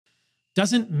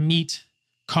doesn't meat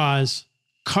cause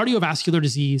cardiovascular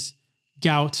disease,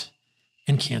 gout,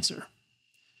 and cancer?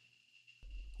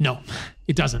 No,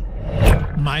 it doesn't.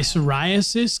 My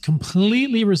psoriasis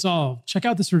completely resolved. Check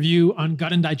out this review on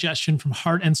gut and digestion from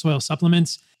Heart and Soil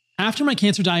Supplements. After my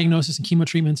cancer diagnosis and chemo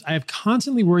treatments, I have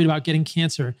constantly worried about getting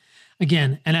cancer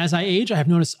again. And as I age, I have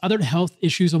noticed other health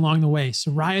issues along the way,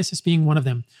 psoriasis being one of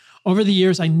them. Over the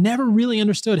years, I never really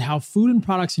understood how food and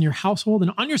products in your household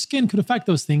and on your skin could affect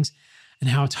those things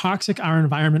and how toxic our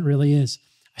environment really is.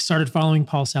 I started following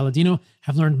Paul Saladino,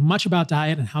 have learned much about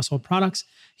diet and household products.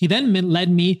 He then led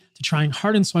me to trying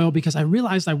Heart and Soil because I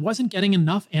realized I wasn't getting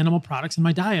enough animal products in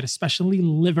my diet, especially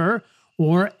liver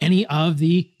or any of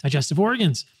the digestive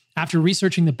organs. After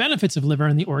researching the benefits of liver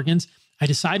and the organs, I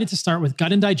decided to start with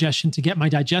gut and digestion to get my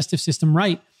digestive system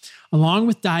right. Along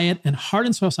with diet and Heart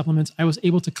and Soil supplements, I was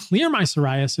able to clear my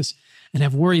psoriasis and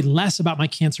have worried less about my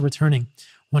cancer returning.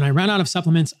 When I ran out of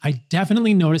supplements, I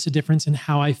definitely noticed a difference in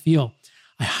how I feel.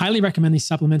 I highly recommend these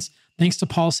supplements. Thanks to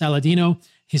Paul Saladino,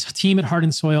 his team at Heart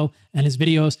and Soil, and his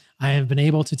videos, I have been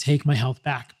able to take my health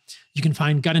back. You can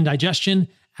find Gut and Digestion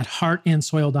at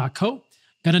heartandsoil.co.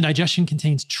 Gut and Digestion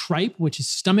contains tripe, which is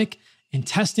stomach,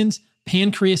 intestines,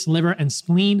 pancreas, liver, and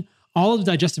spleen, all of the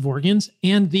digestive organs,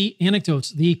 and the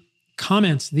anecdotes, the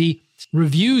comments, the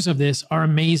reviews of this are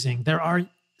amazing. There are,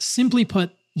 simply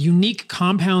put, unique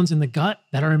compounds in the gut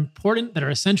that are important, that are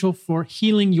essential for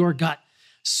healing your gut.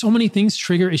 So many things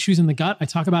trigger issues in the gut. I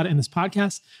talk about it in this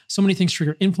podcast. So many things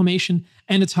trigger inflammation,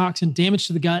 endotoxin, damage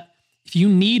to the gut. If you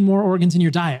need more organs in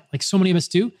your diet, like so many of us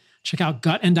do, check out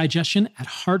Gut and Digestion at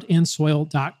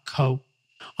heartandsoil.co.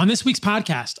 On this week's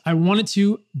podcast, I wanted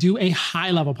to do a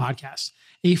high-level podcast,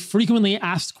 a frequently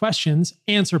asked questions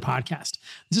answer podcast.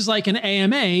 This is like an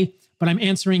AMA, but I'm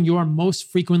answering your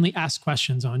most frequently asked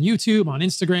questions on YouTube, on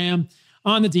Instagram,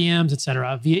 on the DMs,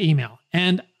 etc., via email.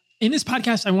 And in this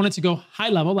podcast, I wanted to go high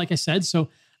level, like I said, so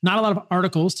not a lot of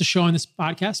articles to show in this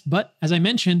podcast, but as I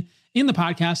mentioned in the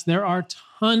podcast, there are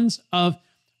tons of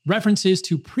references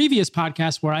to previous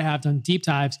podcasts where I have done deep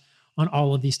dives on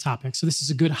all of these topics. So this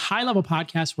is a good high-level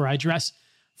podcast where I address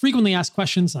frequently asked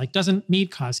questions like, doesn't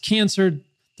meat cause cancer?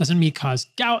 Doesn't meat cause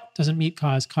gout? Doesn't meat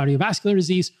cause cardiovascular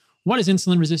disease? What is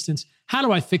insulin resistance? How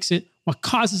do I fix it? What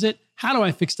causes it? How do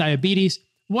I fix diabetes?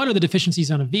 What are the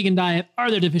deficiencies on a vegan diet? Are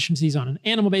there deficiencies on an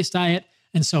animal-based diet?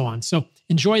 And so on. So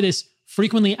enjoy this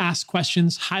frequently asked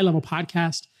questions, high-level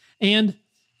podcast. And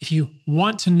if you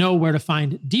want to know where to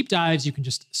find deep dives, you can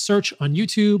just search on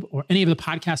YouTube or any of the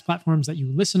podcast platforms that you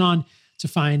listen on to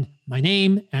find my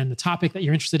name and the topic that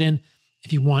you're interested in.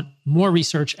 If you want more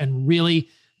research and really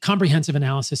comprehensive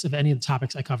analysis of any of the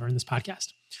topics I cover in this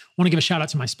podcast. I want to give a shout out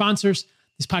to my sponsors.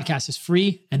 This podcast is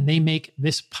free and they make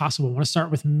this possible. I want to start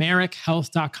with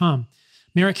MerrickHealth.com.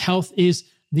 Merrick Health is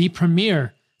the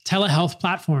premier telehealth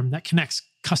platform that connects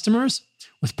customers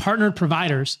with partnered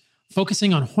providers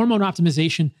focusing on hormone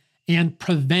optimization and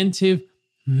preventive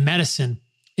medicine.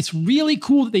 It's really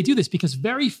cool that they do this because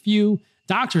very few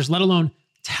doctors, let alone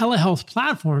telehealth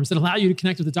platforms that allow you to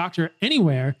connect with a doctor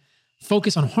anywhere,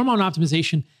 focus on hormone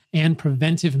optimization and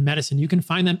preventive medicine. You can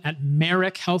find them at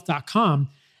MerrickHealth.com,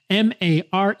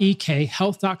 M-A-R-E-K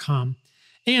health.com.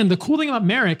 And the cool thing about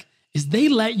Merrick is they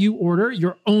let you order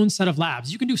your own set of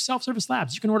labs. You can do self-service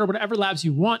labs. You can order whatever labs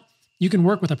you want. You can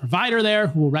work with a provider there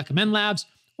who will recommend labs,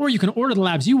 or you can order the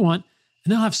labs you want,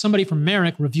 and they'll have somebody from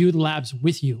Merrick review the labs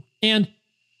with you. And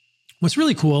what's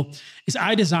really cool is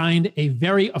I designed a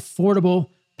very affordable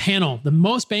panel, the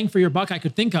most bang for your buck I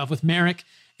could think of with Merrick.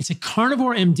 It's a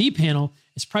Carnivore MD panel.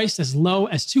 It's priced as low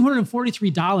as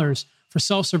 $243 for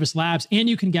self-service labs, and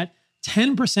you can get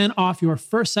 10% off your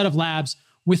first set of labs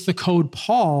with the code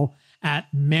Paul at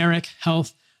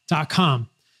MerrickHealth.com.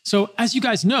 So as you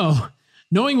guys know,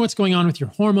 knowing what's going on with your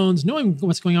hormones, knowing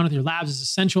what's going on with your labs is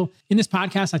essential. In this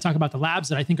podcast, I talk about the labs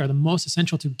that I think are the most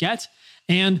essential to get,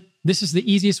 and this is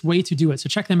the easiest way to do it. So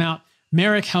check them out,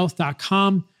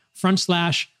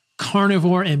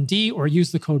 MerrickHealth.com/CarnivoreMD, or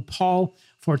use the code Paul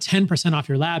for 10% off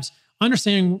your labs.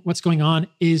 Understanding what's going on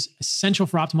is essential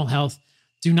for optimal health.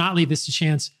 Do not leave this to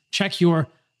chance. Check your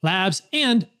labs,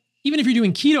 and even if you're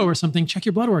doing keto or something, check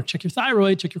your blood work, check your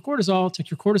thyroid, check your cortisol to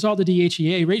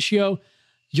DHEA ratio.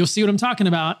 You'll see what I'm talking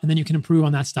about, and then you can improve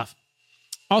on that stuff.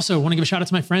 Also, I want to give a shout out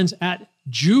to my friends at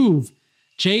Joovv,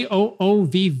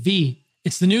 Joovv.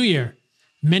 It's the new year.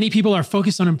 Many people are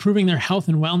focused on improving their health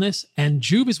and wellness, and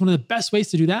Joovv is one of the best ways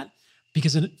to do that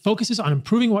because it focuses on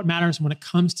improving what matters when it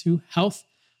comes to health,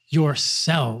 your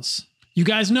cells. You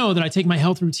guys know that I take my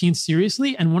health routine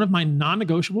seriously, and one of my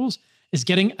non-negotiables is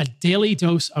getting a daily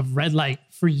dose of red light.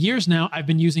 For years now, I've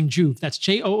been using Joovv. That's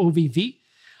Joovv.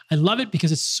 I love it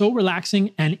because it's so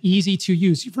relaxing and easy to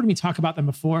use. You've heard me talk about them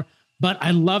before, but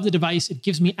I love the device. It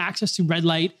gives me access to red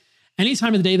light any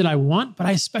time of the day that I want, but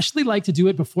I especially like to do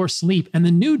it before sleep. And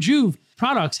the new Joovv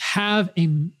products have a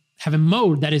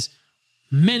mode that is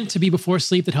meant to be before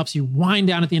sleep that helps you wind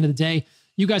down at the end of the day.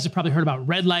 You guys have probably heard about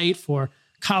red light for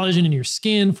collagen in your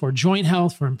skin, for joint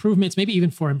health, for improvements, maybe even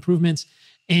for improvements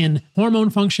in hormone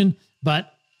function,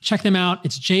 but check them out.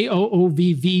 It's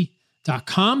joovv.com.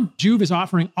 Joovv is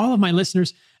offering all of my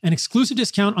listeners an exclusive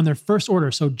discount on their first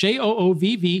order. So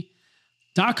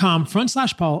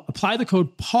joovv.com/Paul. Apply the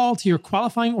code Paul to your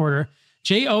qualifying order.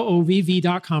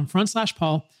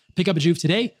 joovv.com/Paul. Pick up a Joovv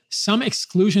today. Some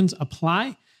exclusions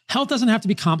apply. Health doesn't have to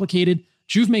be complicated.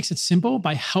 Joovv makes it simple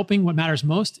by helping what matters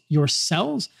most, your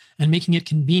cells, and making it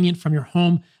convenient from your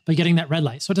home by getting that red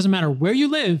light. So it doesn't matter where you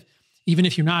live, even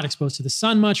if you're not exposed to the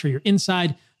sun much or you're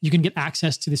inside, you can get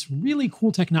access to this really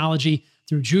cool technology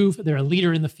through Joovv. They're a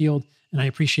leader in the field, and I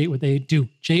appreciate what they do.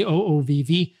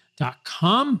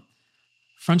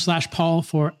 joovv.com/Paul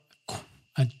for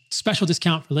a special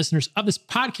discount for listeners of this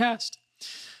podcast.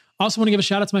 Also want to give a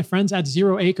shout out to my friends at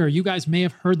Zero Acre. You guys may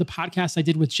have heard the podcast I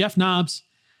did with Jeff Knobs,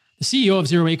 the CEO of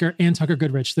Zero Acre, and Tucker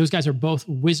Goodrich. Those guys are both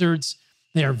wizards.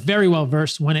 They are very well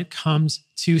versed when it comes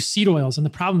to seed oils and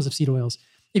the problems of seed oils.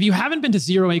 If you haven't been to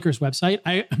Zero Acre's website,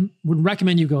 I would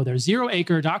recommend you go there,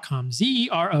 zeroacre.com,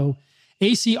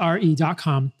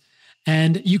 zeroacre.com.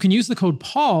 And you can use the code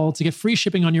Paul to get free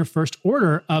shipping on your first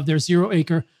order of their Zero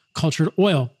Acre cultured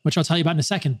oil, which I'll tell you about in a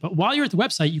second. But while you're at the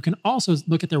website, you can also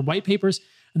look at their white papers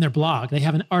and their blog. They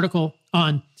have an article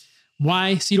on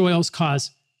why seed oils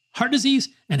cause heart disease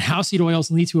and how seed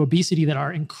oils lead to obesity that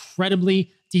are incredibly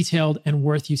detailed and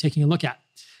worth you taking a look at.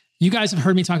 You guys have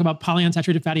heard me talk about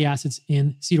polyunsaturated fatty acids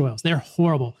in seed oils. They're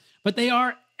horrible, but they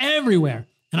are everywhere.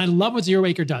 And I love what Zero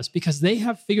Acre does because they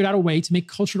have figured out a way to make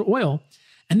cultured oil,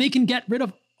 and they can get rid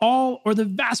of all or the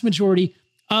vast majority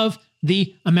of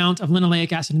the amount of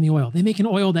linoleic acid in the oil. They make an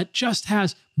oil that just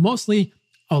has mostly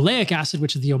oleic acid,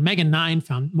 which is the omega-9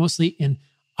 found mostly in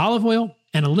olive oil,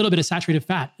 and a little bit of saturated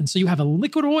fat. And so you have a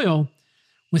liquid oil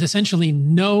with essentially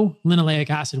no linoleic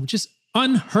acid, which is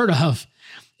unheard of.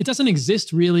 It doesn't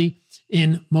exist really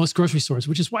in most grocery stores,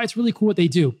 which is why it's really cool what they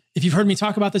do. If you've heard me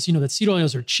talk about this, you know that seed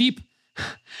oils are cheap.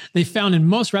 They found in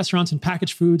most restaurants and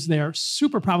packaged foods. They are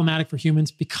super problematic for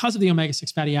humans because of the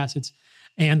omega-6 fatty acids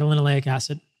and the linoleic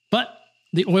acid. But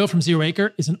the oil from Zero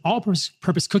Acre is an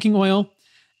all-purpose cooking oil.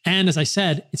 And as I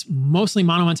said, it's mostly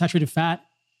monounsaturated fat,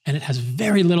 and it has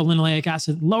very little linoleic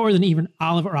acid, lower than even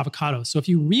olive or avocado. So if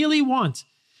you really want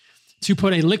to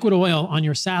put a liquid oil on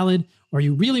your salad, or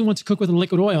you really want to cook with a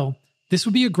liquid oil, this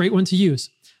would be a great one to use.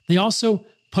 They also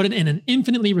put it in an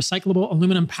infinitely recyclable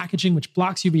aluminum packaging, which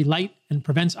blocks UV light and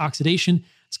prevents oxidation.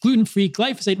 It's gluten-free,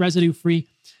 glyphosate residue-free,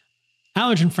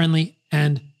 allergen-friendly,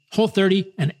 and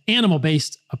Whole30 and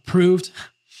animal-based approved.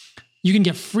 You can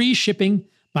get free shipping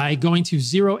by going to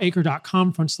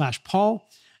zeroacre.com/Paul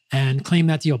and claim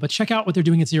that deal. But check out what they're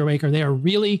doing at Zero Acre. They are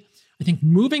really, I think,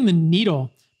 moving the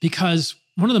needle, because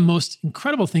one of the most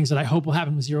incredible things that I hope will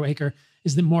happen with Zero Acre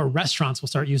is that more restaurants will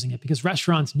start using it, because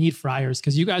restaurants need fryers,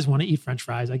 because you guys want to eat French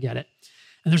fries. I get it.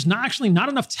 And there's not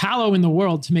enough tallow in the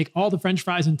world to make all the French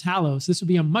fries in tallow. So this would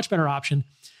be a much better option.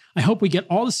 I hope we get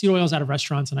all the seed oils out of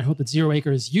restaurants, and I hope that Zero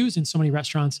Acre is used in so many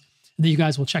restaurants, and that you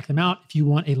guys will check them out if you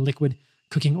want a liquid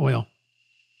cooking oil.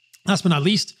 Last but not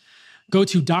least, go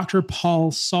to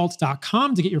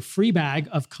drpaulsalt.com to get your free bag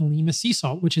of Kalima sea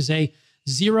salt, which is a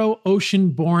zero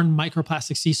ocean-borne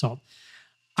microplastic sea salt.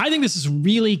 I think this is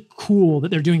really cool that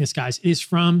they're doing this, guys. It is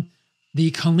from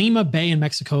the Colima Bay in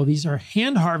Mexico. These are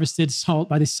hand-harvested salt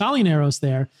by the salineros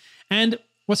there. And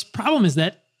what's the problem is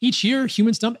that each year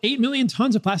humans dump 8 million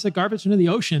tons of plastic garbage into the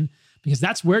ocean, because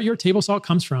that's where your table salt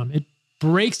comes from. It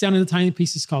breaks down into tiny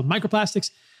pieces called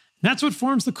microplastics. That's what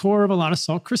forms the core of a lot of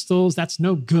salt crystals. That's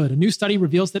no good. A new study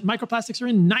reveals that microplastics are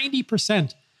in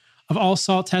 90% of all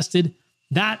salt tested.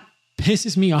 That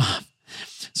pisses me off.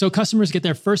 So customers get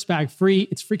their first bag free.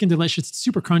 It's freaking delicious. It's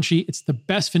super crunchy. It's the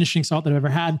best finishing salt that I've ever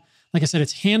had. Like I said,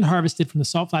 it's hand harvested from the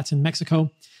salt flats in Mexico, and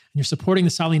you're supporting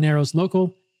the Salineros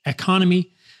local economy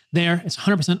there. It's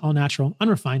 100% all natural,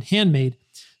 unrefined, handmade.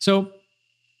 So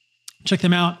check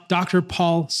them out,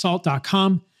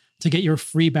 drpaulsalt.com, to get your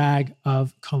free bag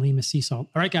of Colima sea salt.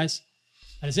 All right, guys,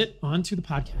 that is it. On to the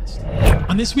podcast.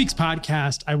 On this week's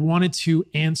podcast, I wanted to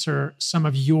answer some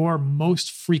of your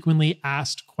most frequently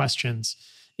asked questions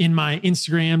in my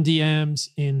Instagram DMs,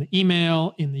 in the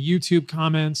email, in the YouTube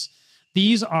comments.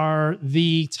 These are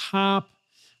the top,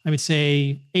 I would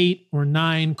say, 8 or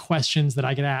 9 questions that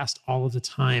I get asked all of the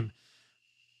time.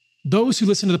 Those who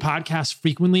listen to the podcast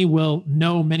frequently will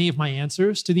know many of my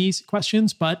answers to these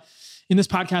questions, but in this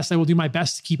podcast, I will do my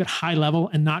best to keep it high level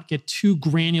and not get too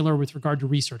granular with regard to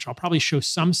research. I'll probably show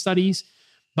some studies,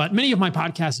 but many of my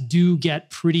podcasts do get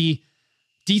pretty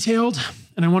detailed,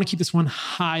 and I want to keep this one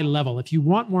high level. If you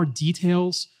want more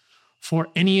details for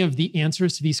any of the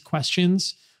answers to these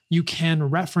questions, you can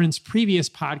reference previous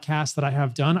podcasts that I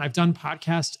have done. I've done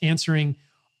podcasts answering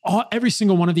every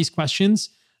single one of these questions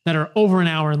that are over an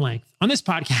hour in length. On this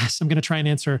podcast, I'm going to try and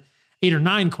answer 8 or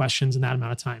 9 questions in that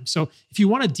amount of time. So if you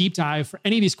want a deep dive for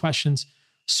any of these questions,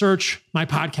 search my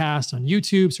podcast on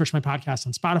YouTube, search my podcast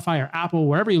on Spotify or Apple,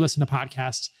 wherever you listen to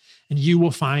podcasts, and you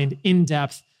will find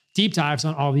in-depth deep dives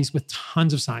on all of these with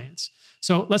tons of science.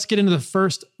 So let's get into the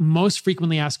first most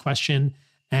frequently asked question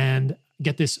and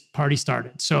get this party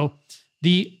started. So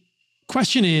the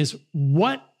question is,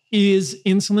 what is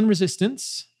insulin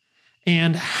resistance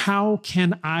and how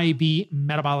can I be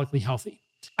metabolically healthy?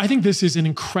 I think this is an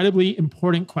incredibly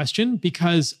important question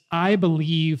because I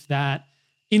believe that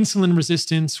insulin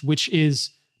resistance, which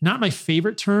is not my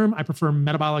favorite term, I prefer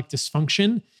metabolic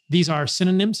dysfunction. These are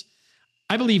synonyms.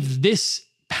 I believe this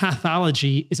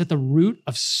pathology is at the root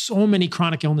of so many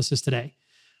chronic illnesses today.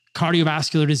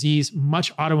 Cardiovascular disease,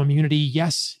 much autoimmunity,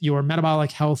 yes, your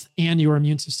metabolic health and your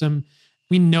immune system.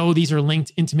 We know these are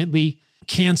linked intimately.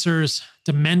 Cancers,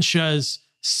 dementias,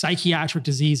 psychiatric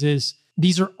diseases.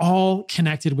 These are all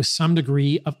connected with some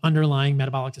degree of underlying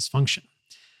metabolic dysfunction.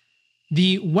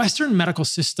 The Western medical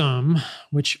system,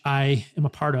 which I am a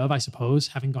part of, I suppose,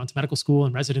 having gone to medical school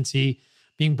and residency,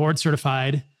 being board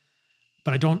certified,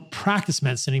 but I don't practice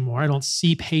medicine anymore. I don't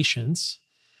see patients.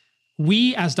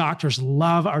 We as doctors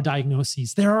love our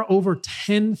diagnoses. There are over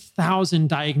 10,000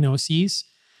 diagnoses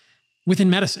within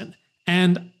medicine.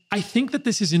 And I think that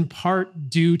this is in part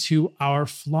due to our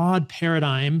flawed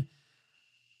paradigm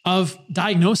of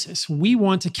diagnosis. We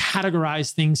want to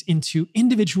categorize things into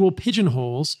individual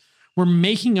pigeonholes. We're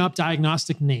making up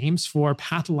diagnostic names for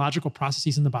pathological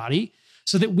processes in the body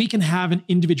so that we can have an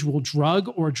individual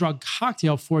drug or drug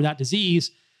cocktail for that disease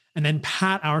and then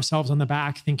pat ourselves on the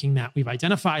back thinking that we've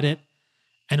identified it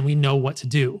and we know what to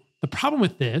do. The problem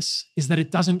with this is that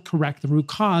it doesn't correct the root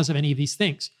cause of any of these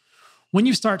things. When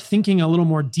you start thinking a little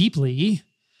more deeply,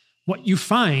 what you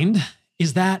find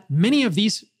is that many of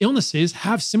these illnesses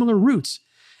have similar roots.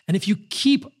 And if you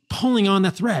keep pulling on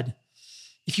the thread,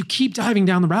 if you keep diving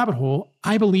down the rabbit hole,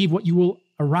 I believe what you will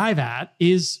arrive at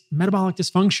is metabolic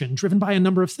dysfunction driven by a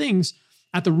number of things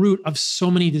at the root of so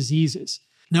many diseases.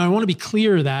 Now, I want to be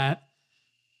clear that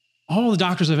all the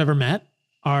doctors I've ever met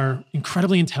are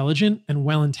incredibly intelligent and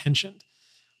well-intentioned.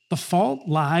 The fault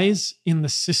lies in the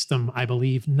system, I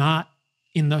believe, not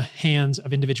in the hands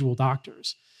of individual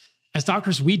doctors. As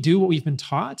doctors, we do what we've been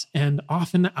taught, and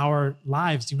often our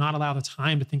lives do not allow the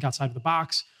time to think outside of the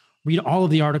box, read all of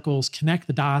the articles, connect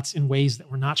the dots in ways that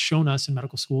were not shown us in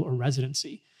medical school or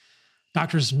residency.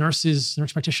 Doctors, nurses,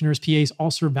 nurse practitioners, PAs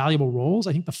all serve valuable roles.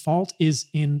 I think the fault is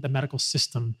in the medical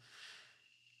system.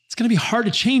 It's going to be hard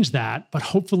to change that, but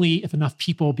hopefully if enough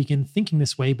people begin thinking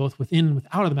this way, both within and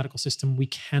without of the medical system, we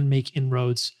can make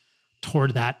inroads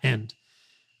toward that end.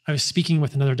 I was speaking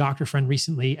with another doctor friend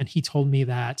recently, and he told me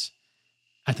that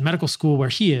at the medical school where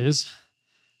he is,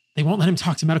 they won't let him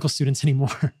talk to medical students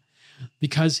anymore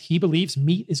because he believes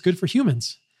meat is good for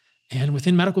humans. And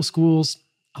within medical schools,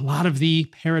 a lot of the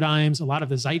paradigms, a lot of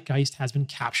the zeitgeist has been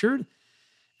captured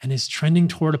and is trending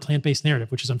toward a plant-based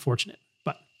narrative, which is unfortunate.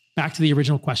 But back to the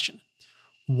original question.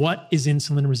 What is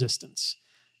insulin resistance?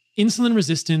 Insulin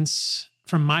resistance,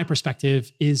 from my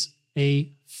perspective, is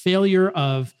a failure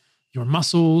of your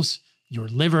muscles, your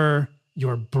liver,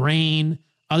 your brain,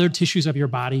 other tissues of your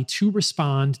body to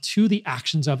respond to the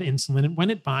actions of insulin when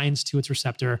it binds to its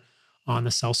receptor on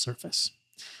the cell surface.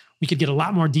 We could get a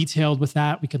lot more detailed with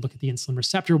that. We could look at the insulin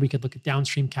receptor. We could look at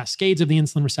downstream cascades of the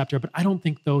insulin receptor, but I don't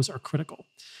think those are critical.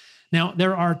 Now,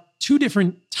 there are 2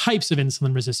 different types of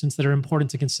insulin resistance that are important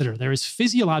to consider. There is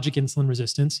physiologic insulin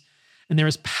resistance, and there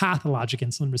is pathologic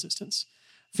insulin resistance.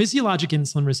 Physiologic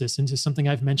insulin resistance is something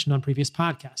I've mentioned on previous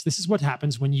podcasts. This is what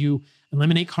happens when you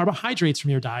eliminate carbohydrates from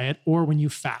your diet or when you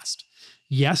fast.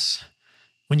 Yes,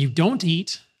 when you don't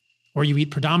eat or you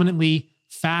eat predominantly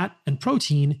fat and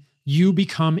protein, you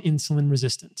become insulin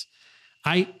resistant.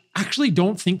 I actually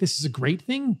don't think this is a great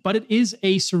thing, but it is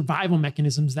a survival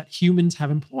mechanism that humans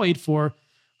have employed for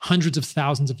hundreds of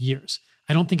thousands of years.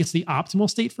 I don't think it's the optimal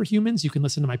state for humans. You can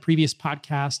listen to my previous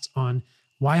podcasts on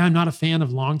why I'm not a fan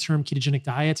of long-term ketogenic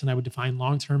diets, and I would define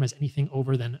long-term as anything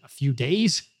over than a few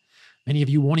days. Many of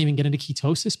you won't even get into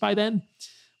ketosis by then.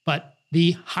 But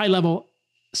the high-level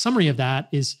summary of that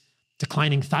is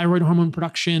declining thyroid hormone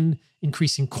production,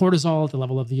 increasing cortisol at the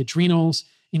level of the adrenals,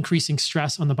 increasing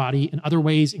stress on the body in other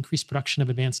ways, increased production of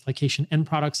advanced glycation end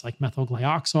products like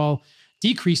methylglyoxal,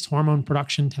 decreased hormone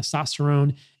production,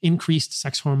 testosterone, increased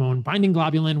sex hormone binding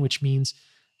globulin, which means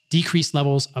decreased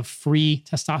levels of free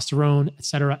testosterone, et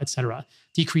cetera, et cetera.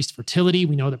 Decreased fertility.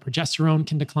 We know that progesterone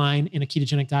can decline in a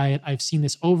ketogenic diet. I've seen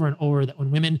this over and over that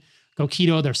when women go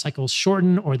keto, their cycles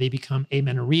shorten or they become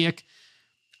amenorrheic.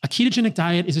 A ketogenic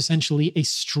diet is essentially a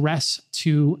stress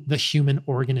to the human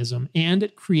organism, and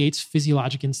it creates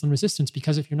physiologic insulin resistance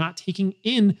because if you're not taking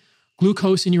in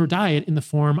glucose in your diet in the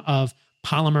form of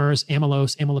polymers,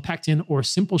 amylose, amylopectin, or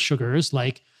simple sugars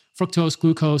like fructose,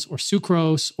 glucose, or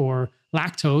sucrose, or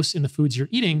lactose in the foods you're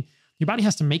eating, your body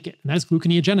has to make it, and that is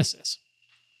gluconeogenesis.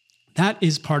 That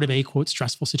is part of a, quote,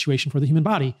 stressful situation for the human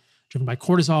body, driven by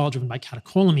cortisol, driven by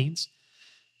catecholamines.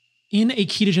 In a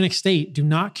ketogenic state, do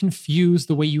not confuse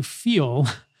the way you feel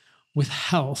with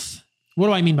health. What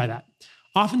do I mean by that?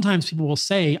 Oftentimes people will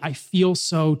say, I feel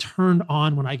so turned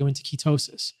on when I go into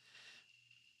ketosis.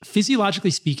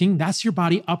 Physiologically speaking, that's your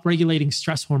body upregulating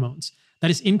stress hormones. That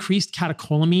is increased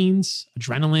catecholamines,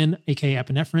 adrenaline, aka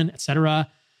epinephrine, etc.,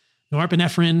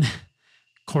 norepinephrine,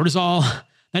 cortisol.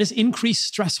 That is increased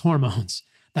stress hormones.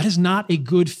 That is not a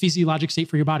good physiologic state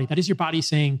for your body. That is your body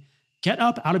saying, get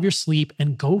up out of your sleep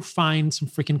and go find some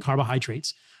freaking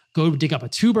carbohydrates. Go dig up a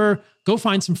tuber, go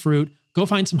find some fruit, go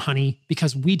find some honey,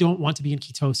 because we don't want to be in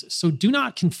ketosis. So do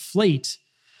not conflate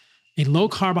a low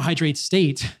carbohydrate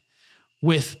state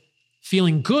with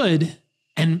feeling good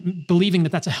and believing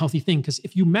that that's a healthy thing. Because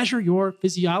if you measure your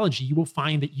physiology, you will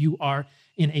find that you are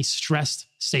in a stressed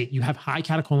state. You have high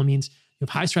catecholamines, you have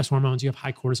high stress hormones, you have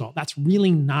high cortisol. That's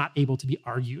really not able to be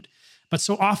argued. But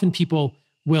so often people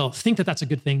will think that that's a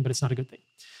good thing, but it's not a good thing.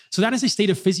 So that is a state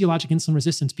of physiologic insulin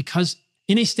resistance because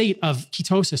in a state of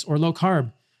ketosis or low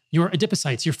carb, your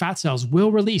adipocytes, your fat cells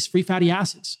will release free fatty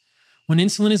acids. When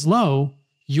insulin is low,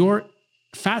 your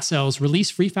fat cells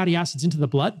release free fatty acids into the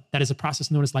blood. That is a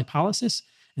process known as lipolysis.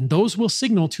 And those will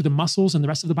signal to the muscles and the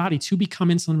rest of the body to become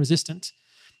insulin resistant.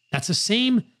 That's the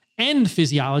same end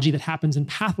physiology that happens in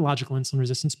pathological insulin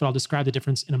resistance, but I'll describe the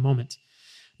difference in a moment.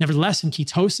 Nevertheless, in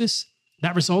ketosis,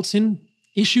 that results in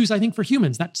issues, I think, for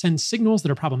humans. That sends signals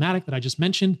that are problematic that I just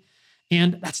mentioned.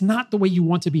 And that's not the way you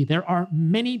want to be. There are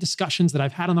many discussions that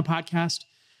I've had on the podcast,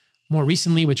 more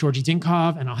recently with Georgi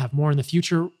Dinkov, and I'll have more in the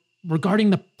future, regarding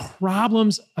the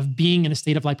problems of being in a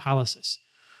state of lipolysis,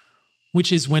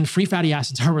 which is when free fatty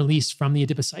acids are released from the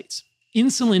adipocytes.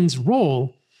 Insulin's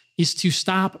role is to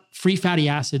stop free fatty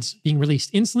acids being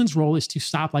released. Insulin's role is to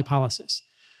stop lipolysis.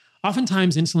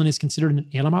 Oftentimes, insulin is considered an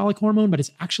anabolic hormone, but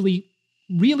it's actually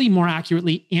really more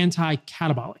accurately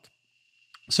anti-catabolic.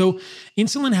 So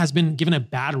insulin has been given a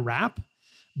bad rap,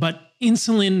 but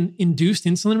insulin-induced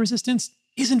insulin resistance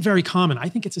isn't very common. I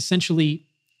think it's essentially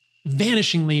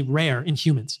vanishingly rare in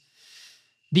humans.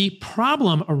 The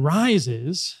problem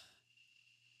arises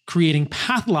creating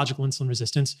pathological insulin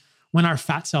resistance when our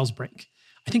fat cells break.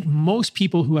 I think most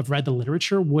people who have read the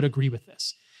literature would agree with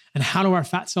this. And how do our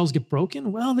fat cells get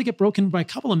broken? Well, they get broken by a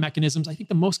couple of mechanisms. I think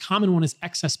the most common one is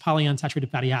excess polyunsaturated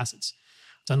fatty acids.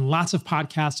 I've done lots of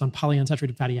podcasts on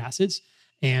polyunsaturated fatty acids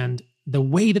and the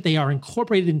way that they are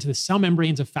incorporated into the cell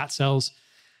membranes of fat cells,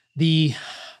 the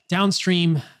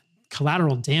downstream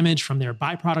collateral damage from their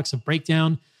byproducts of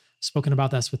breakdown. Spoken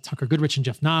about this with Tucker Goodrich and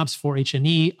Jeff Knobs,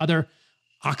 4-HNE. Other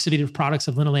oxidative products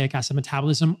of linoleic acid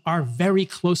metabolism are very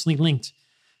closely linked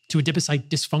to adipocyte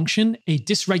dysfunction, a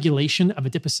dysregulation of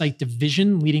adipocyte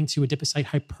division leading to adipocyte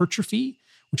hypertrophy,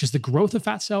 which is the growth of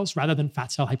fat cells rather than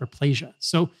fat cell hyperplasia.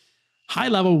 So high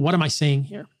level, what am I saying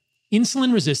here?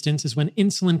 Insulin resistance is when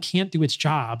insulin can't do its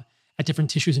job at different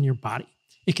tissues in your body.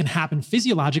 It can happen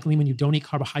physiologically when you don't eat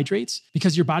carbohydrates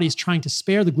because your body is trying to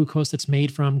spare the glucose that's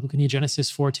made from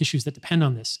gluconeogenesis for tissues that depend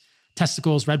on this.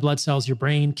 Testicles, red blood cells, your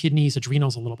brain, kidneys,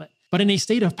 adrenals a little bit. But in a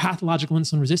state of pathological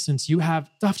insulin resistance, you have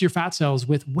stuffed your fat cells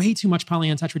with way too much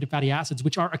polyunsaturated fatty acids,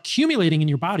 which are accumulating in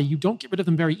your body. You don't get rid of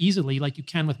them very easily like you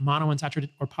can with monounsaturated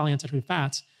or polyunsaturated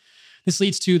fats. This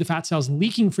leads to the fat cells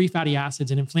leaking free fatty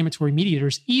acids and inflammatory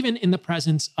mediators, even in the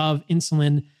presence of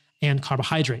insulin and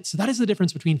carbohydrates. So that is the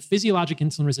difference between physiologic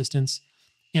insulin resistance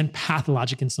and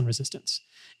pathologic insulin resistance.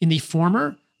 In the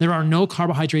former, there are no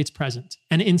carbohydrates present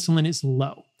and insulin is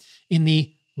low. In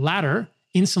the latter,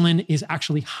 insulin is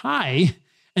actually high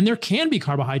and there can be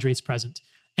carbohydrates present.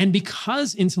 And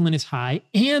because insulin is high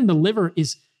and the liver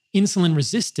is insulin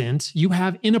resistant, you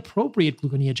have inappropriate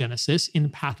gluconeogenesis in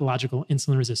pathological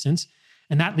insulin resistance,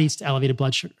 and that leads to elevated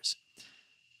blood sugars.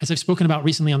 As I've spoken about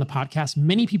recently on the podcast,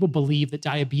 many people believe that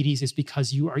diabetes is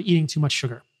because you are eating too much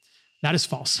sugar. That is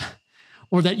false.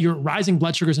 or that your rising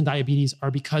blood sugars and diabetes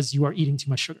are because you are eating too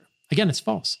much sugar. Again, it's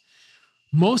false.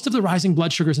 Most of the rising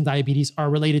blood sugars and diabetes are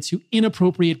related to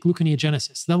inappropriate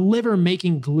gluconeogenesis, the liver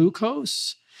making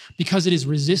glucose because it is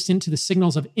resistant to the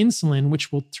signals of insulin,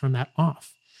 which will turn that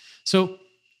off. So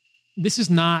this is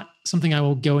not something I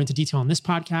will go into detail on this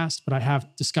podcast, but I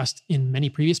have discussed in many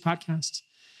previous podcasts.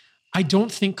 I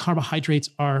don't think carbohydrates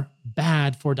are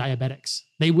bad for diabetics.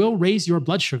 They will raise your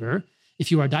blood sugar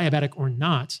if you are diabetic or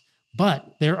not,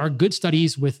 but there are good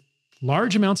studies with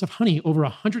large amounts of honey, over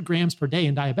 100 grams per day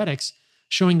in diabetics,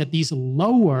 showing that these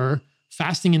lower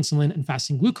fasting insulin and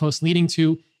fasting glucose, leading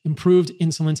to improved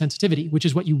insulin sensitivity, which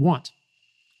is what you want.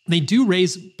 They do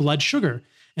raise blood sugar.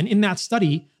 And in that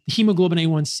study, the hemoglobin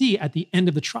A1C at the end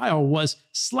of the trial was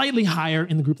slightly higher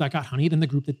in the group that got honey than the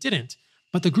group that didn't.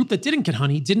 But the group that didn't get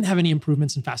honey didn't have any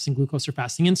improvements in fasting glucose or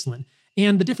fasting insulin.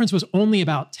 And the difference was only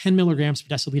about 10 milligrams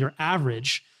per deciliter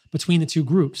average between the two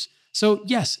groups. So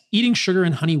yes, eating sugar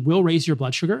and honey will raise your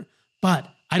blood sugar, but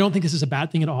I don't think this is a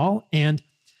bad thing at all. And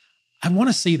I want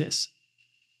to say this.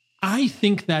 I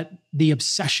think that the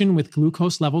obsession with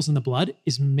glucose levels in the blood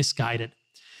is misguided.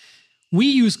 We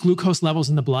use glucose levels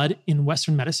in the blood in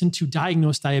Western medicine to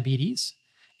diagnose diabetes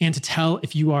and to tell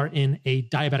if you are in a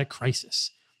diabetic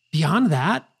crisis. Beyond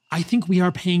that, I think we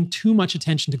are paying too much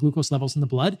attention to glucose levels in the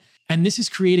blood, and this is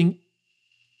creating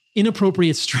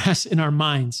inappropriate stress in our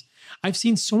minds. I've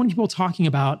seen so many people talking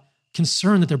about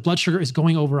concern that their blood sugar is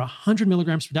going over 100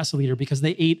 milligrams per deciliter because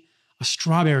they ate a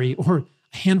strawberry or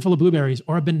a handful of blueberries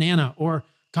or a banana or,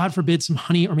 God forbid, some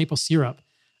honey or maple syrup.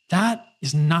 That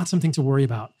is not something to worry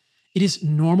about. It is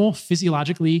normal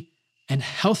physiologically and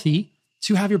healthy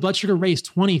to have your blood sugar raise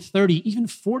 20, 30, even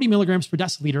 40 milligrams per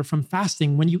deciliter from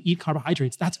fasting when you eat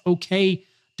carbohydrates. That's okay.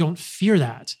 Don't fear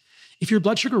that. If your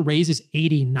blood sugar raises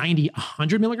 80, 90,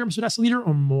 100 milligrams per deciliter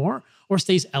or more, or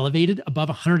stays elevated above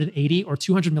 180 or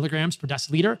 200 milligrams per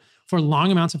deciliter for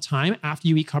long amounts of time after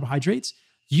you eat carbohydrates,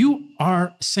 you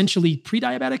are essentially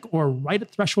pre-diabetic or right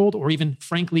at threshold or even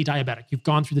frankly diabetic. You've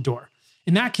gone through the door.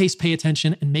 In that case, pay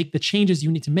attention and make the changes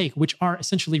you need to make, which are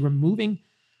essentially removing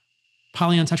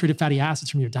polyunsaturated fatty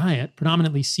acids from your diet,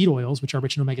 predominantly seed oils, which are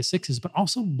rich in omega-6s, but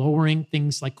also lowering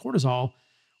things like cortisol,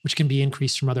 which can be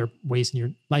increased from other ways in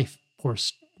your life, poor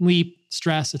sleep,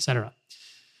 stress, etc.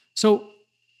 So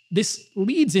this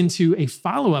leads into a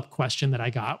follow-up question that I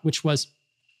got, which was,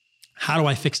 how do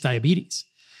I fix diabetes?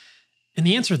 And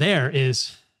the answer there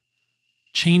is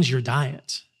change your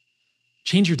diet.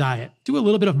 Change your diet. Do a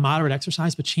little bit of moderate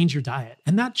exercise, but change your diet.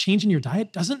 And that change in your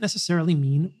diet doesn't necessarily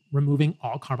mean removing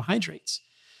all carbohydrates.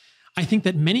 I think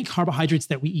that many carbohydrates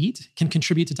that we eat can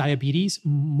contribute to diabetes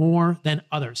more than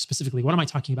others. Specifically, what am I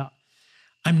talking about?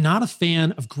 I'm not a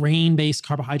fan of grain-based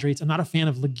carbohydrates. I'm not a fan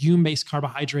of legume-based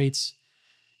carbohydrates.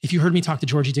 If you heard me talk to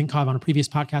Georgi Dinkov on a previous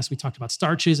podcast, we talked about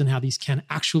starches and how these can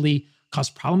actually cause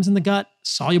problems in the gut.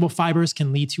 Soluble fibers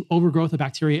can lead to overgrowth of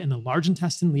bacteria in the large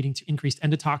intestine, leading to increased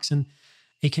endotoxin,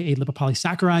 aka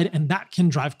lipopolysaccharide, and that can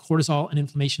drive cortisol and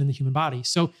inflammation in the human body.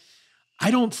 So I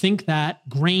don't think that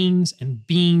grains and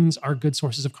beans are good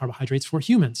sources of carbohydrates for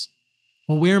humans.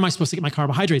 Well, where am I supposed to get my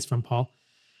carbohydrates from, Paul?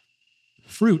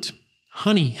 Fruit,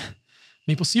 honey,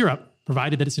 maple syrup,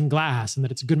 provided that it's in glass and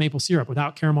that it's a good maple syrup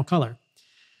without caramel color.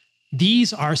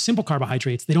 These are simple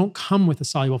carbohydrates. They don't come with a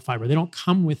soluble fiber. They don't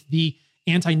come with the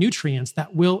anti-nutrients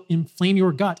that will inflame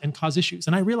your gut and cause issues.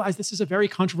 And I realize this is a very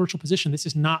controversial position. This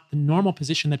is not the normal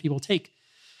position that people take.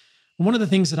 One of the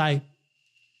things that I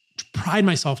pride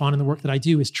myself on in the work that I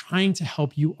do is trying to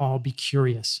help you all be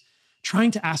curious,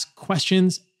 trying to ask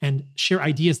questions and share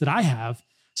ideas that I have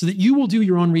so that you will do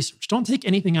your own research. Don't take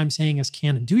anything I'm saying as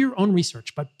canon. Do your own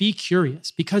research, but be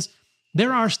curious, because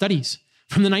there are studies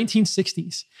from the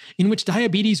 1960s in which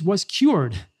diabetes was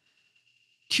cured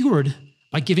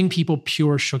by giving people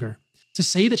pure sugar. To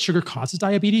say that sugar causes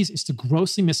diabetes is to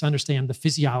grossly misunderstand the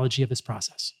physiology of this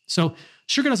process. So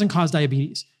sugar doesn't cause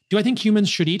diabetes. Do I think humans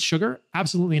should eat sugar?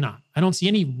 Absolutely not. I don't see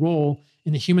any role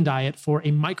in the human diet for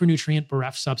a micronutrient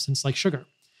bereft substance like sugar.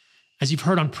 As you've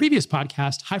heard on previous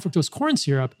podcasts, high fructose corn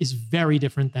syrup is very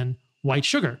different than white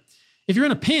sugar. If you're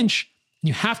in a pinch and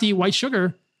you have to eat white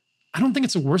sugar, I don't think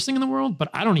it's the worst thing in the world, but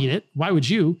I don't eat it. Why would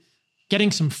you? Getting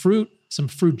some fruit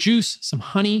juice, some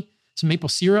honey, some maple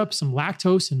syrup, some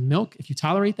lactose and milk, if you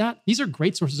tolerate that, these are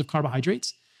great sources of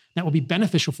carbohydrates that will be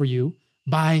beneficial for you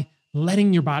by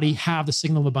letting your body have the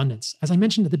signal of abundance. As I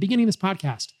mentioned at the beginning of this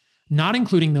podcast, not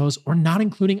including those or not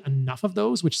including enough of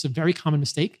those, which is a very common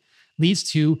mistake, leads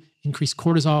to increased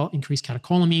cortisol, increased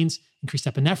catecholamines, increased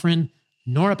epinephrine,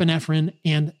 norepinephrine,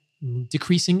 and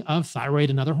decreasing of thyroid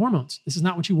and other hormones. This is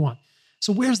not what you want.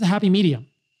 So where's the happy medium?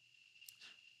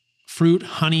 Fruit,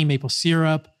 honey, maple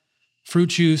syrup, fruit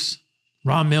juice,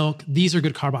 raw milk. These are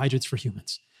good carbohydrates for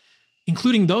humans.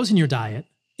 Including those in your diet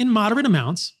in moderate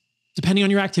amounts, depending on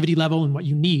your activity level and what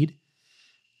you need,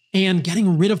 and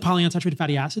getting rid of polyunsaturated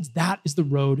fatty acids, that is the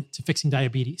road to fixing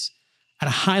diabetes. At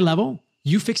a high level,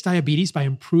 you fix diabetes by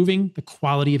improving the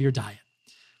quality of your diet.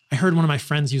 I heard one of my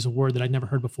friends use a word that I'd never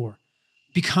heard before.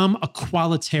 Become a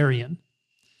qualitarian.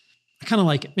 I kind of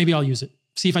like it. Maybe I'll use it.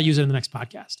 See if I use it in the next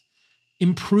podcast.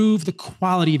 Improve the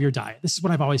quality of your diet. This is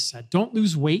what I've always said. Don't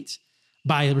lose weight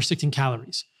by restricting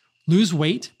calories. Lose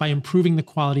weight by improving the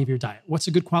quality of your diet. What's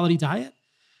a good quality diet?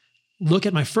 Look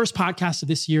at my first podcast of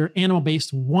this year, Animal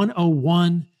Based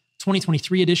 101,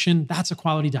 2023 edition. That's a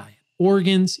quality diet.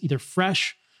 Organs, either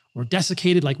fresh or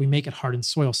desiccated, like we make at Heart and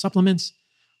Soil Supplements.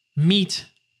 Meat,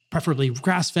 preferably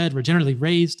grass-fed, regeneratively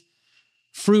raised.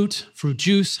 Fruit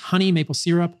juice, honey, maple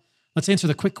syrup. Let's answer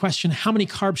the quick question, how many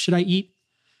carbs should I eat?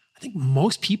 I think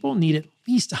most people need at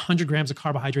least 100 grams of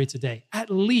carbohydrates a day. At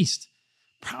least.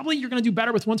 Probably you're going to do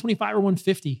better with 125 or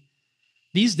 150.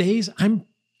 These days, I'm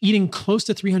eating close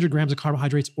to 300 grams of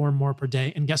carbohydrates or more per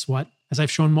day. And guess what? As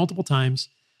I've shown multiple times,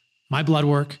 my blood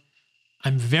work,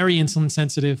 I'm very insulin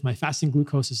sensitive. My fasting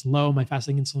glucose is low. My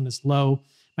fasting insulin is low.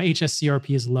 My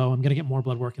HSCRP is low. I'm going to get more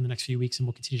blood work in the next few weeks and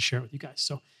we'll continue to share it with you guys.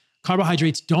 So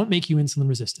carbohydrates don't make you insulin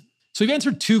resistant. So we've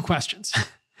answered two questions.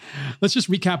 Let's just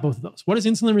recap both of those. What is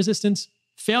insulin resistance?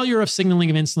 Failure of signaling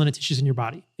of insulin to tissues in your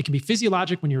body. It can be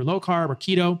physiologic when you're low carb or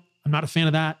keto. I'm not a fan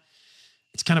of that.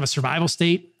 It's kind of a survival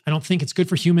state. I don't think it's good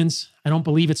for humans. I don't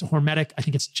believe it's a hormetic. I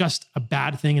think it's just a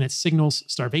bad thing and it signals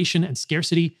starvation and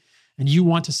scarcity. And you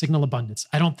want to signal abundance.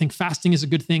 I don't think fasting is a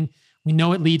good thing. We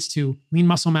know it leads to lean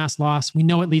muscle mass loss. We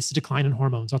know it leads to decline in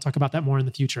hormones. I'll talk about that more in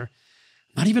the future.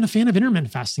 I'm not even a fan of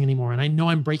intermittent fasting anymore. And I know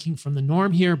I'm breaking from the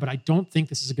norm here, but I don't think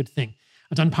this is a good thing.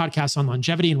 I've done podcasts on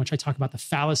longevity in which I talk about the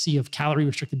fallacy of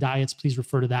calorie-restricted diets. Please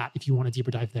refer to that if you want a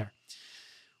deeper dive there.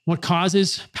 What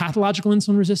causes pathological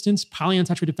insulin resistance?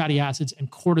 Polyunsaturated fatty acids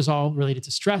and cortisol related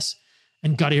to stress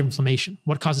and gut inflammation.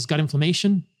 What causes gut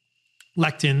inflammation?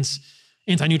 Lectins,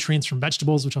 anti-nutrients from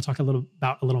vegetables, which I'll talk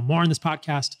about a little more in this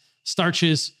podcast,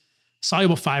 starches,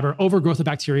 soluble fiber, overgrowth of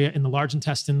bacteria in the large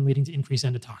intestine leading to increased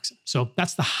endotoxin. So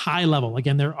that's the high level.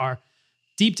 Again, there are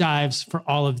deep dives for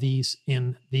all of these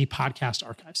in the podcast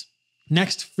archives.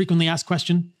 Next, frequently asked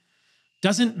question,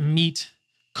 doesn't meat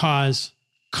cause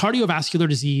cardiovascular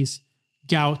disease,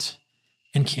 gout,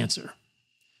 and cancer?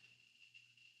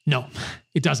 No,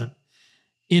 it doesn't.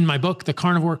 In my book, The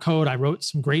Carnivore Code, I wrote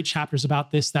some great chapters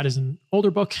about this. That is an older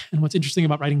book. And what's interesting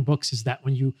about writing books is that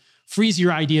when you freeze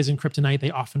your ideas in kryptonite,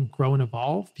 they often grow and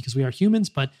evolve because we are humans.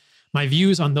 But my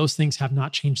views on those things have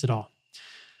not changed at all.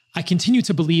 I continue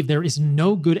to believe there is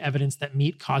no good evidence that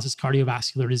meat causes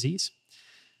cardiovascular disease.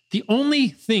 The only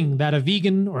thing that a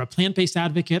vegan or a plant-based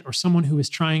advocate or someone who is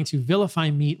trying to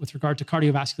vilify meat with regard to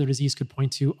cardiovascular disease could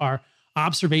point to are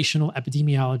observational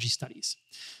epidemiology studies.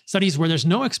 Studies where there's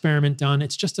no experiment done,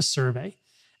 it's just a survey.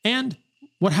 And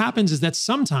what happens is that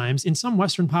sometimes in some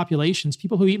Western populations,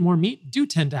 people who eat more meat do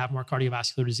tend to have more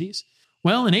cardiovascular disease.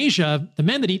 Well, in Asia, the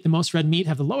men that eat the most red meat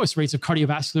have the lowest rates of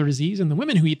cardiovascular disease, and the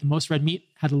women who eat the most red meat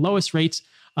had the lowest rates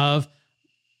of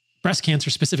breast cancer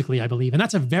specifically, I believe. And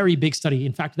that's a very big study.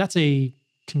 In fact, that's a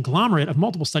conglomerate of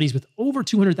multiple studies with over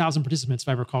 200,000 participants, if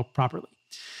I recall properly.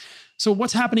 So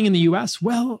what's happening in the US?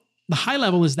 Well, the high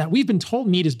level is that we've been told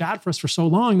meat is bad for us for so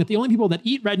long that the only people that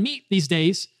eat red meat these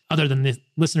days, other than the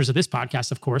listeners of this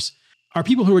podcast, of course, are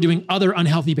people who are doing other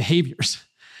unhealthy behaviors.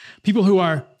 People who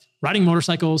are riding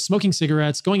motorcycles, smoking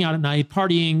cigarettes, going out at night,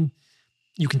 partying.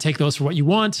 You can take those for what you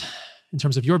want in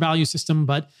terms of your value system,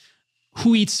 but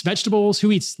who eats vegetables?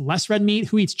 Who eats less red meat?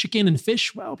 Who eats chicken and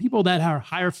fish? Well, people that are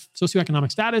higher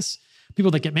socioeconomic status,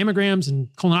 people that get mammograms and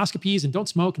colonoscopies and don't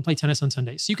smoke and play tennis on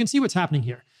Sundays. So you can see what's happening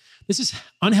here. This is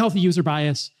unhealthy user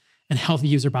bias and healthy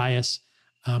user bias,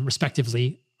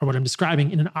 respectively, or what I'm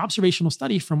describing in an observational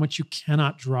study from which you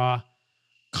cannot draw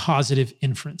causative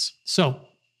inference. So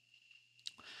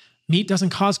meat doesn't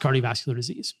cause cardiovascular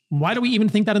disease. Why do we even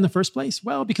think that in the first place?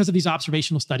 Well, because of these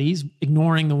observational studies,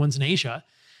 ignoring the ones in Asia,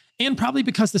 and probably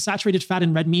because the saturated fat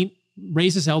in red meat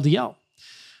raises LDL.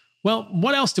 Well,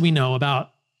 what else do we know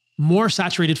about more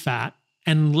saturated fat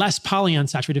and less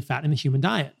polyunsaturated fat in the human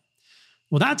diet?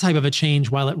 Well, that type of a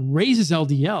change, while it raises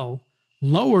LDL,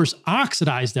 lowers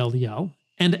oxidized LDL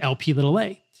and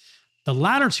Lp(a). The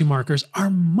latter two markers are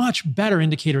much better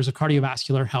indicators of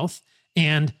cardiovascular health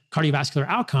and cardiovascular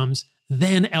outcomes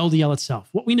than LDL itself.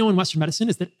 What we know in Western medicine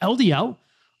is that LDL,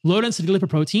 low density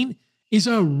lipoprotein, is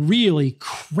a really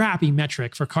crappy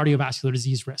metric for cardiovascular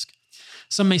disease risk.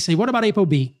 Some may say, what about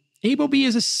ApoB? ApoB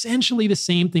is essentially the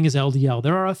same thing as LDL.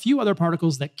 There are a few other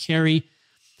particles that carry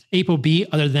ApoB,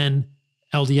 other than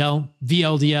LDL,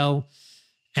 VLDL,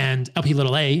 and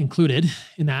Lp(a) included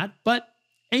in that. But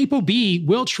ApoB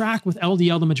will track with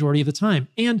LDL the majority of the time.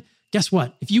 And guess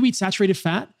what? If you eat saturated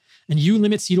fat and you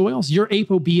limit seed oils, your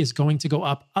ApoB is going to go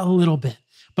up a little bit.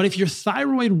 But if your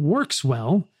thyroid works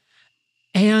well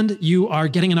and you are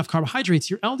getting enough carbohydrates,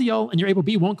 your LDL and your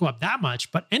ApoB won't go up that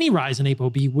much, but any rise in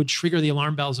ApoB would trigger the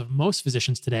alarm bells of most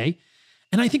physicians today.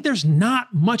 And I think there's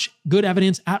not much good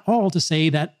evidence at all to say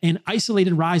that an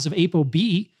isolated rise of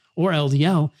ApoB or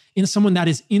LDL in someone that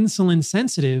is insulin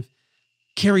sensitive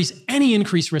carries any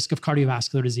increased risk of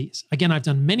cardiovascular disease. Again, I've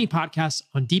done many podcasts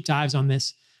on deep dives on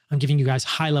this. I'm giving you guys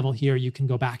high level here. You can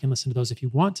go back and listen to those if you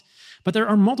want. But there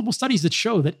are multiple studies that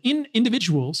show that in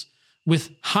individuals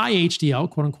with high HDL,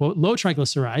 quote unquote, low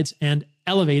triglycerides, and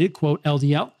elevated, quote,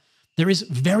 LDL, there is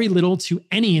very little to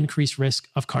any increased risk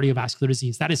of cardiovascular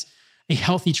disease. That is a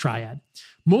healthy triad.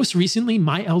 Most recently,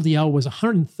 my LDL was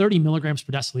 130 milligrams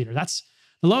per deciliter. That's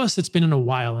the lowest it's been in a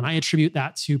while. And I attribute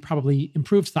that to probably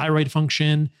improved thyroid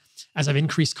function as I've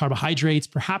increased carbohydrates,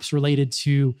 perhaps related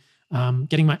to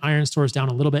getting my iron stores down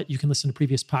a little bit. You can listen to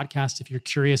previous podcasts if you're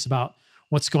curious about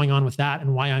what's going on with that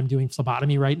and why I'm doing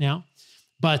phlebotomy right now.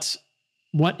 But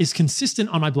what is consistent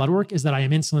on my blood work is that I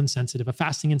am insulin sensitive, a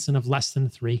fasting insulin of less than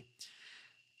 3.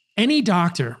 Any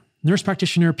doctor, nurse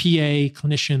practitioner, PA,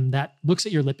 clinician that looks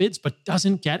at your lipids but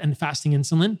doesn't get an fasting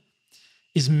insulin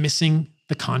is missing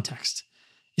the context.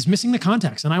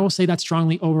 And I will say that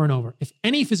strongly over and over. If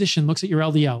any physician looks at your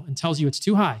LDL and tells you it's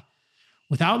too high,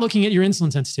 without looking at your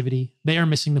insulin sensitivity, they are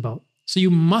missing the boat. So you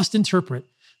must interpret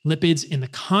lipids in the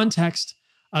context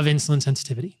of insulin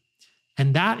sensitivity.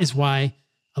 And that is why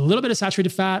a little bit of saturated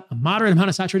fat, a moderate amount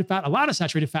of saturated fat, a lot of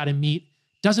saturated fat in meat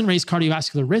doesn't raise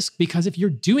cardiovascular risk, because if you're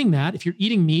doing that, if you're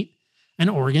eating meat and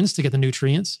organs to get the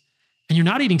nutrients, and you're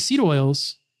not eating seed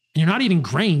oils, and you're not eating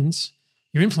grains,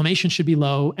 your inflammation should be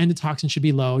low, endotoxin should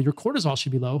be low, your cortisol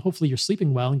should be low. Hopefully you're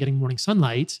sleeping well and getting morning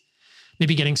sunlight,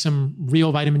 maybe getting some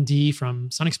real vitamin D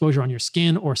from sun exposure on your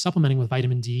skin or supplementing with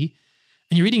vitamin D,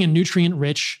 and you're eating a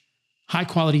nutrient-rich,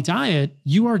 high-quality diet,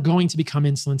 you are going to become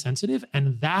insulin sensitive,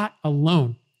 and that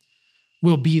alone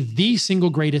will be the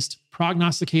single greatest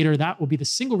prognosticator. That will be the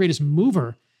single greatest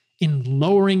mover in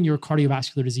lowering your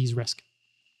cardiovascular disease risk.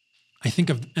 I think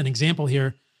of an example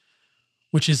here,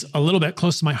 which is a little bit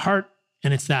close to my heart,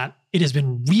 and it's that it has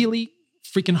been really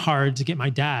freaking hard to get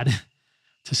my dad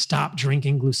to stop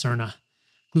drinking Glucerna.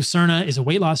 Glucerna is a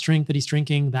weight loss drink that he's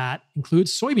drinking that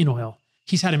includes soybean oil.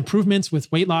 He's had improvements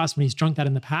with weight loss when he's drunk that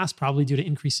in the past, probably due to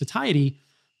increased satiety,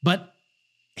 but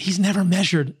he's never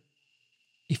measured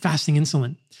a fasting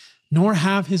insulin, nor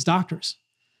have his doctors.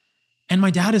 And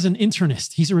my dad is an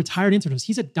internist. He's a retired internist.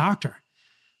 He's a doctor.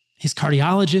 His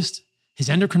cardiologist, his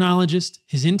endocrinologist,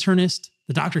 his internist,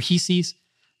 the doctor he sees,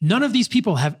 none of these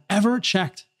people have ever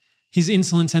checked his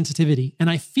insulin sensitivity. And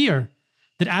I fear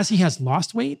that as he has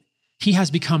lost weight, he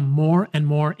has become more and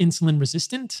more insulin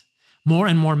resistant, more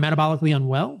and more metabolically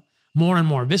unwell, more and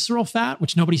more visceral fat,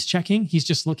 which nobody's checking. He's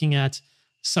just looking at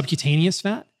subcutaneous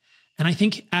fat. And I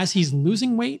think as he's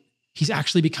losing weight, he's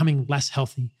actually becoming less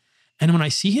healthy. And when I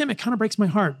see him, it kind of breaks my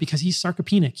heart because he's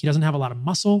sarcopenic. He doesn't have a lot of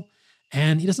muscle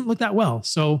and he doesn't look that well.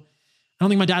 So I don't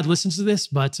think my dad listens to this,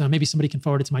 but maybe somebody can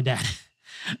forward it to my dad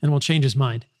and we'll change his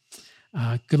mind.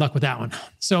 Good luck with that one.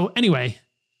 So anyway,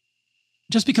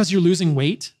 just because you're losing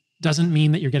weight doesn't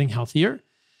mean that you're getting healthier.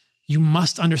 You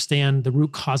must understand the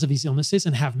root cause of these illnesses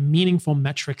and have meaningful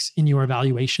metrics in your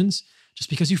evaluations. Just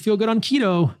because you feel good on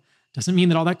keto doesn't mean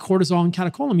that all that cortisol and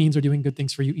catecholamines are doing good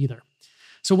things for you either.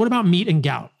 So what about meat and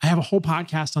gout? I have a whole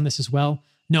podcast on this as well.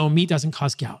 No, meat doesn't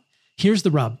cause gout. Here's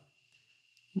the rub.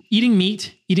 Eating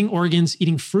meat, eating organs,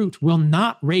 eating fruit will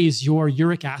not raise your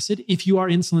uric acid if you are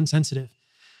insulin sensitive.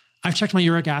 I've checked my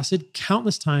uric acid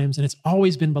countless times and it's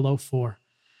always been below 4.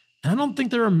 And I don't think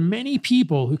there are many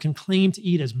people who can claim to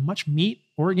eat as much meat,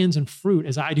 organs, and fruit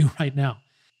as I do right now.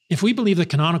 If we believe the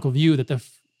canonical view that the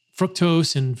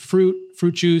fructose in fruit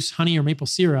juice, honey, or maple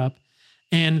syrup,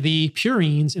 and the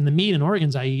purines in the meat and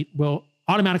organs I eat will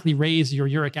automatically raise your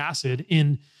uric acid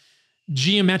in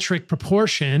geometric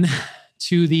proportion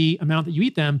to the amount that you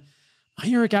eat them, my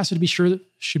uric acid, to be sure,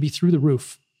 should be through the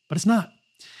roof, but it's not.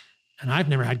 And I've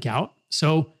never had gout.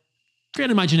 So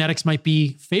granted, my genetics might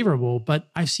be favorable, but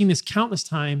I've seen this countless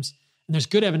times, and there's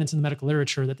good evidence in the medical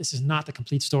literature that this is not the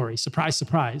complete story. Surprise,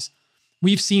 surprise.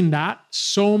 We've seen that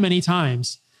so many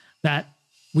times that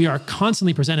we are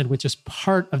constantly presented with just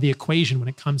part of the equation when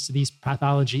it comes to these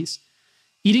pathologies.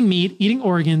 Eating meat, eating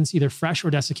organs, either fresh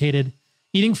or desiccated,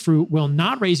 eating fruit will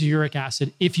not raise your uric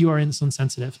acid if you are insulin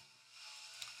sensitive.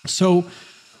 So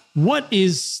What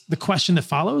is the question that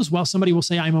follows? Well, somebody will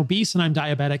say, I'm obese and I'm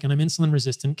diabetic and I'm insulin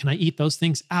resistant. Can I eat those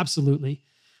things? Absolutely.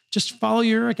 Just follow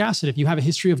your uric acid. If you have a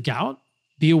history of gout,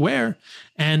 be aware.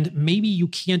 And maybe you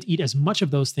can't eat as much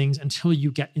of those things until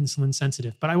you get insulin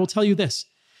sensitive. But I will tell you this,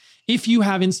 if you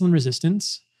have insulin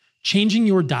resistance, changing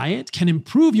your diet can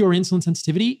improve your insulin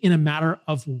sensitivity in a matter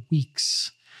of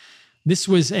weeks. This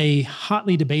was a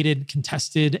hotly debated,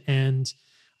 contested, and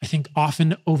I think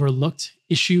often overlooked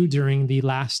issue during the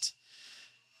last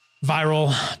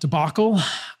viral debacle.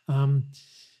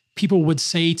 People would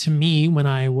say to me when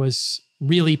I was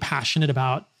really passionate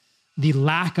about the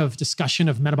lack of discussion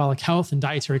of metabolic health and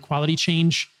dietary quality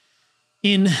change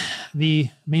in the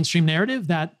mainstream narrative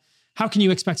that how can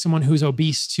you expect someone who's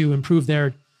obese to improve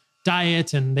their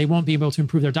diet and they won't be able to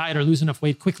improve their diet or lose enough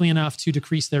weight quickly enough to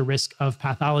decrease their risk of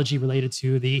pathology related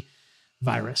to the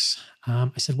virus.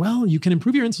 I said, well, you can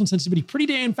improve your insulin sensitivity pretty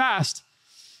damn fast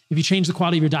if you change the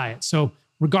quality of your diet. So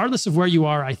regardless of where you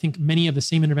are, I think many of the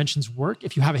same interventions work.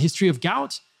 If you have a history of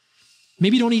gout,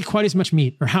 maybe don't eat quite as much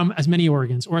meat or as many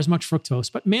organs or as much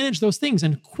fructose, but manage those things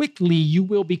and quickly you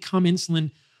will become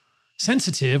insulin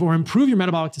sensitive or improve your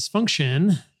metabolic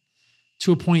dysfunction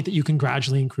to a point that you can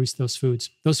gradually increase those foods.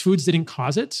 Those foods didn't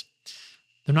cause it.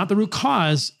 They're not the root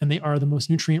cause, and they are the most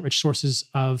nutrient-rich sources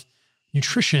of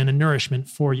nutrition and nourishment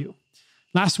for you.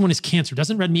 Last one is cancer.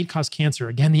 Doesn't red meat cause cancer?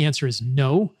 Again, the answer is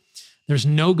no. There's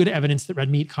no good evidence that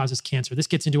red meat causes cancer. This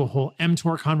gets into a whole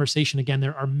mTOR conversation. Again,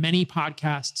 there are many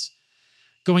podcasts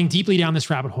going deeply down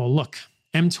this rabbit hole. Look,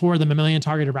 mTOR, the mammalian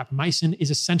targeted rapamycin, is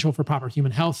essential for proper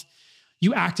human health.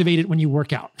 You activate it when you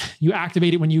work out. You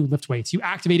activate it when you lift weights. You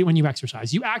activate it when you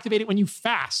exercise. You activate it when you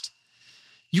fast.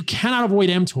 You cannot avoid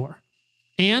mTOR.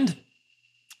 And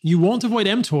you won't avoid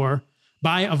mTOR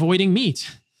by avoiding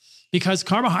meat because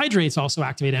carbohydrates also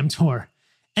activate mTOR.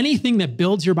 Anything that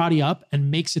builds your body up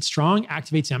and makes it strong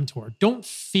activates mTOR. Don't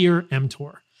fear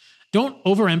mTOR. Don't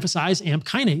overemphasize AMP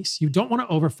kinase. You don't want to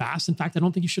overfast. In fact, I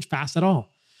don't think you should fast at all.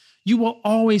 You will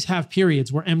always have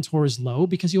periods where mTOR is low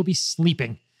because you'll be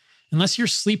sleeping. Unless you're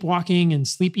sleepwalking and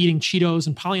sleep eating Cheetos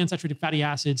and polyunsaturated fatty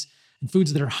acids and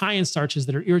foods that are high in starches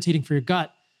that are irritating for your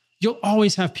gut, you'll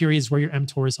always have periods where your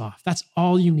mTOR is off. That's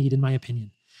all you need, in my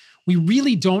opinion. We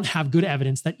really don't have good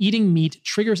evidence that eating meat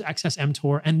triggers excess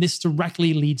mTOR, and this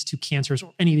directly leads to cancers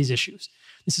or any of these issues.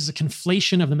 This is a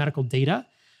conflation of the medical data,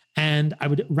 and I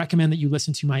would recommend that you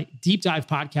listen to my deep dive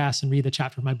podcast and read the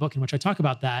chapter of my book in which I talk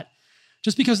about that.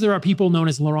 Just because there are people known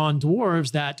as Laurent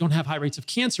dwarves that don't have high rates of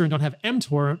cancer and don't have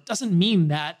mTOR doesn't mean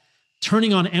that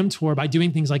turning on mTOR by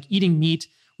doing things like eating meat,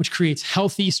 which creates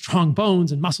healthy, strong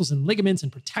bones and muscles and ligaments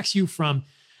and protects you from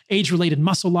age-related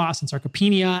muscle loss and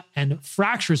sarcopenia and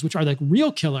fractures, which are the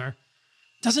real killer,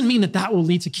 doesn't mean that that will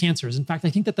lead to cancers. In fact,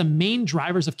 I think that the main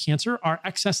drivers of cancer are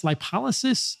excess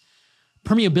lipolysis,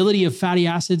 permeability of fatty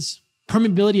acids,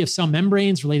 permeability of cell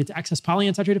membranes related to excess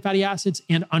polyunsaturated fatty acids,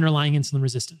 and underlying insulin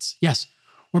resistance. Yes,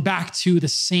 we're back to the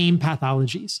same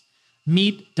pathologies.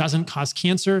 Meat doesn't cause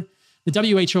cancer.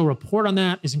 The WHO report on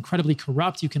that is incredibly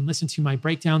corrupt. You can listen to my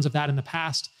breakdowns of that in the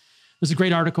past. There's a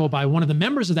great article by one of the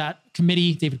members of that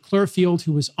committee, David Klurfield,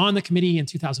 who was on the committee in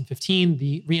 2015.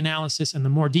 The reanalysis and the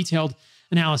more detailed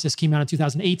analysis came out in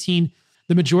 2018.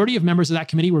 The majority of members of that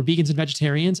committee were vegans and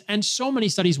vegetarians, and so many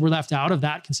studies were left out of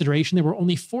that consideration. There were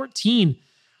only 14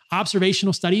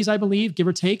 observational studies, I believe, give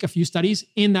or take a few studies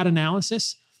in that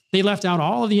analysis. They left out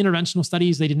all of the interventional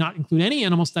studies. They did not include any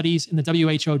animal studies in the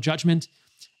WHO judgment.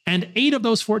 And 8 of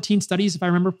those 14 studies, if I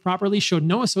remember properly, showed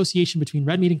no association between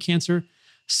red meat and cancer.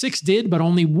 6 did, but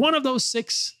only one of those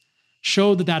 6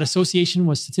 showed that that association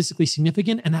was statistically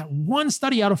significant. And that one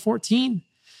study out of 14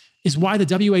 is why the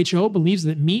WHO believes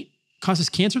that meat causes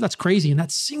cancer. That's crazy. And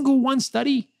that single one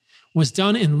study was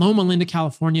done in Loma Linda,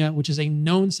 California, which is a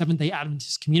known Seventh-day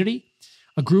Adventist community,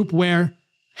 a group where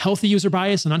healthy user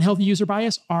bias and unhealthy user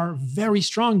bias are very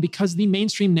strong because the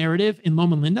mainstream narrative in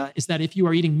Loma Linda is that if you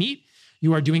are eating meat,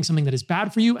 you are doing something that is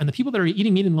bad for you. And the people that are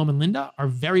eating meat in Loma Linda are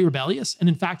very rebellious. And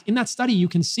in fact, in that study, you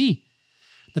can see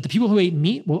that the people who ate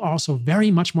meat will also very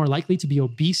much more likely to be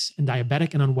obese and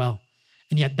diabetic and unwell.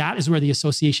 And yet that is where the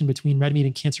association between red meat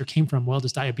and cancer came from. Well,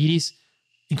 does diabetes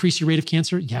increase your rate of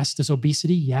cancer? Yes. Does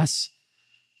obesity? Yes.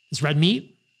 Is red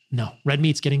meat? No. Red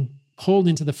meat's getting pulled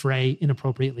into the fray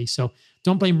inappropriately. So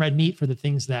don't blame red meat for the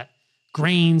things that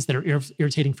grains that are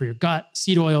irritating for your gut,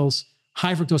 seed oils,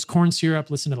 high fructose corn syrup.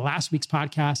 Listen to the last week's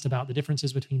podcast about the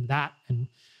differences between that and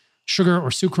sugar or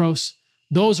sucrose.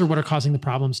 Those are what are causing the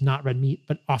problems, not red meat,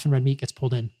 but often red meat gets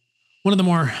pulled in. One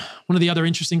of the other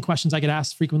interesting questions I get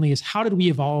asked frequently is, how did we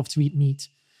evolve to eat meat?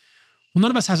 Well, none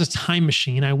of us has a time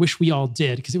machine. I wish we all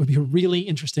did, because it would be a really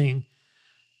interesting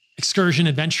excursion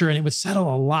adventure, and it would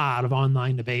settle a lot of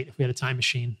online debate if we had a time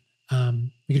machine.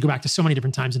 We could go back to so many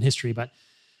different times in history, but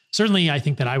certainly I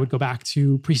think that I would go back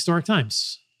to prehistoric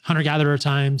times, hunter-gatherer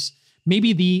times,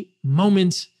 maybe the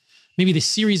moment, maybe the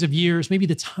series of years, maybe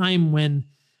the time when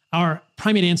our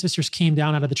primate ancestors came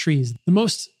down out of the trees. The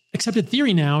most accepted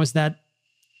theory now is that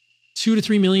 2 to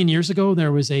 3 million years ago,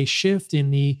 there was a shift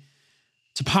in the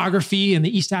topography in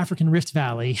the East African Rift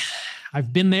Valley.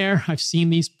 I've been there. I've seen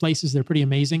these places. They're pretty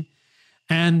amazing.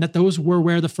 And that those were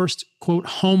where the first, quote,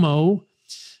 Homo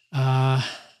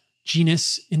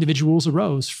genus individuals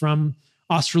arose from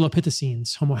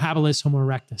Australopithecines, Homo habilis, Homo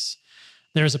erectus.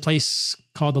 There's a place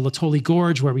called the Latoli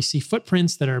Gorge where we see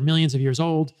footprints that are millions of years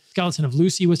old. Skeleton of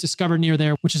Lucy was discovered near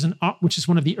there, which is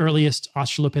one of the earliest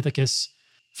Australopithecus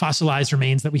fossilized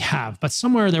remains that we have. But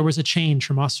somewhere there was a change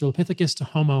from Australopithecus to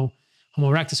Homo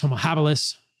erectus, Homo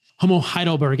habilis, Homo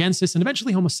heidelbergensis, and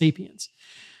eventually Homo sapiens.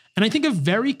 And I think a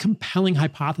very compelling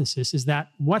hypothesis is that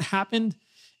what happened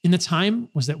in the time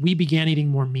was that we began eating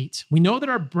more meat. We know that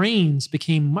our brains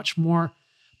became much more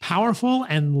powerful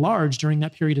and large during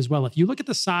that period as well. If you look at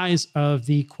the size of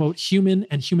the, quote, human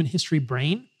and human history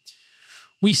brain,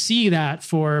 we see that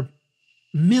for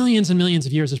millions and millions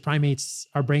of years as primates,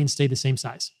 our brains stayed the same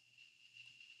size.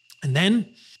 And then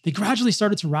they gradually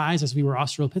started to rise as we were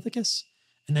Australopithecus.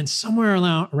 And then somewhere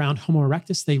around Homo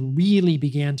erectus, they really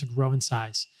began to grow in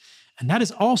size. And that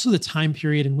is also the time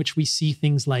period in which we see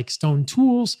things like stone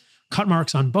tools, cut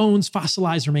marks on bones,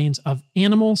 fossilized remains of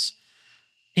animals,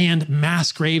 and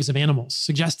mass graves of animals,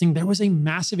 suggesting there was a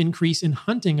massive increase in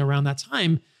hunting around that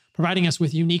time, providing us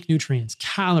with unique nutrients,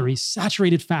 calories,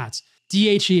 saturated fats,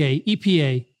 DHEA,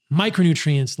 EPA,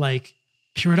 micronutrients like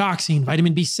pyridoxine,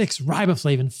 vitamin B6,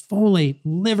 riboflavin, folate,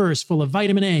 livers full of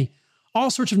vitamin A,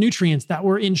 all sorts of nutrients that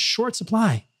were in short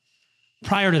supply.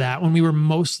 Prior to that, when we were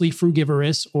mostly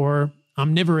frugivorous or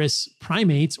omnivorous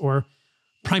primates or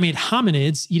primate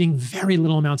hominids eating very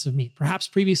little amounts of meat, perhaps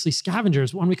previously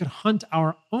scavengers, when we could hunt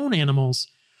our own animals,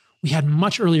 we had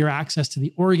much earlier access to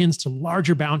the organs, to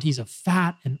larger bounties of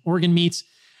fat and organ meats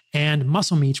and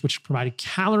muscle meats, which provided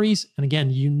calories and,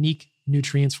 again, unique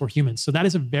nutrients for humans. So that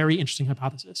is a very interesting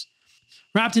hypothesis.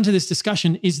 Wrapped into this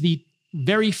discussion is the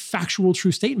very factual,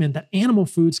 true statement that animal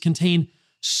foods contain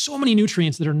so many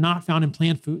nutrients that are not found in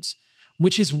plant foods,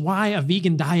 which is why a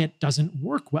vegan diet doesn't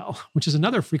work well, which is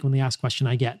another frequently asked question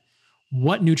I get.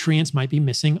 What nutrients might be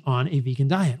missing on a vegan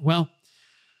diet? Well,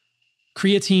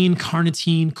 creatine,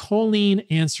 carnitine, choline,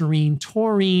 anserine,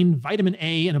 taurine, vitamin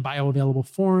A in a bioavailable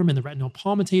form, in the retinol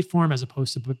palmitate form, as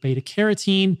opposed to beta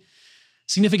carotene,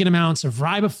 significant amounts of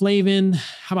riboflavin.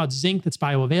 How about zinc that's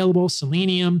bioavailable,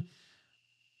 selenium?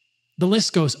 The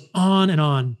list goes on and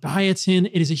on. Biotin,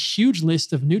 it is a huge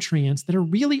list of nutrients that are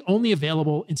really only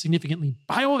available in significantly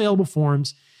bioavailable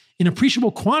forms in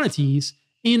appreciable quantities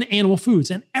in animal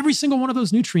foods. And every single one of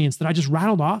those nutrients that I just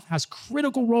rattled off has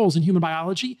critical roles in human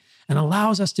biology and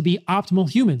allows us to be optimal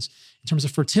humans in terms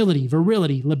of fertility,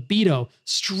 virility, libido,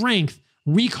 strength,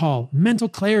 recall, mental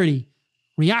clarity,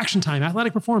 reaction time,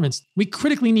 athletic performance. We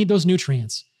critically need those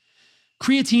nutrients.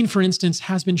 Creatine, for instance,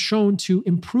 has been shown to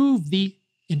improve the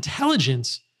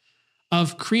intelligence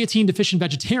of creatine deficient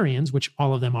vegetarians, which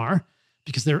all of them are,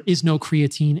 because there is no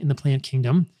creatine in the plant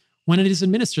kingdom, when it is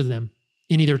administered to them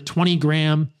in either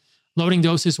 20-gram loading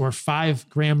doses or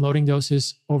 5-gram loading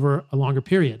doses over a longer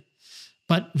period.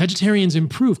 But vegetarians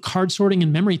improve card sorting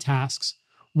and memory tasks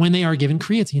when they are given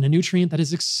creatine, a nutrient that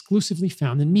is exclusively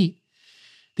found in meat.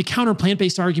 The counter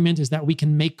plant-based argument is that we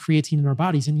can make creatine in our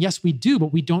bodies. And yes, we do,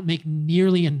 but we don't make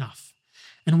nearly enough.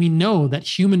 And we know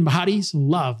that human bodies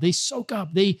they soak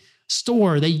up, they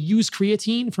store, they use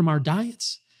creatine from our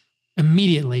diets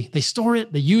immediately. They store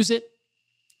it, they use it,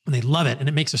 and they love it. And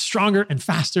it makes us stronger and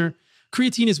faster.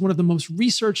 Creatine is one of the most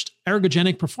researched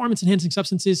ergogenic performance-enhancing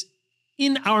substances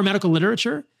in our medical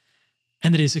literature,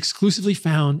 and it is exclusively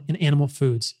found in animal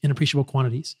foods in appreciable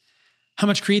quantities. How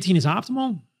much creatine is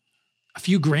optimal? A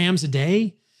few grams a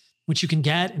day, which you can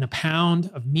get in a pound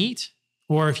of meat.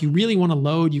 Or if you really want to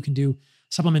load, you can do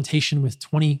supplementation with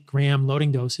 20-gram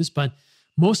loading doses. But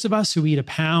most of us who eat a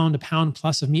pound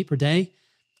plus of meat per day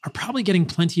are probably getting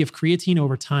plenty of creatine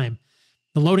over time.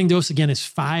 The loading dose, again, is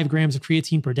 5 grams of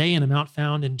creatine per day, an amount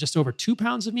found in just over 2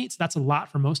 pounds of meat. So that's a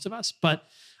lot for most of us. But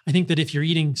I think that if you're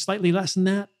eating slightly less than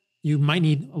that, you might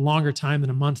need a longer time than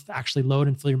a month to actually load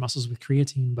and fill your muscles with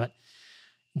creatine. But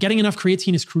getting enough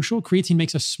creatine is crucial. Creatine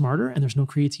makes us smarter, and there's no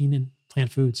creatine in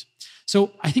plant foods.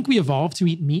 So I think we evolved to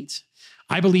eat meat.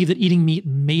 I believe that eating meat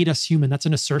made us human. That's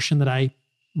an assertion that I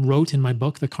wrote in my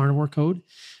book, The Carnivore Code.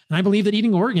 And I believe that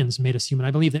eating organs made us human.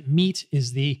 I believe that meat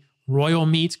is the royal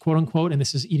meat, quote unquote, and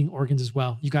this is eating organs as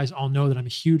well. You guys all know that I'm a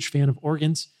huge fan of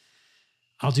organs.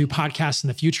 I'll do podcasts in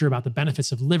the future about the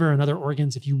benefits of liver and other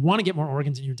organs. If you want to get more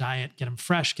organs in your diet, get them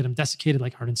fresh, get them desiccated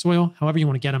like Heart and Soil, however you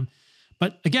want to get them.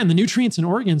 But again, the nutrients in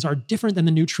organs are different than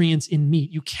the nutrients in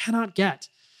meat. You cannot get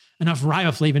enough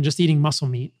riboflavin just eating muscle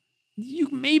meat. You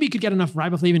maybe could get enough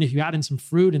riboflavin if you add in some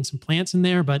fruit and some plants in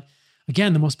there. But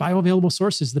again, the most bioavailable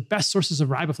sources, the best sources of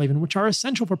riboflavin, which are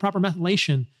essential for proper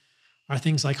methylation, are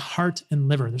things like heart and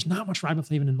liver. There's not much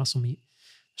riboflavin in muscle meat.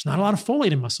 There's not a lot of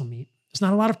folate in muscle meat. There's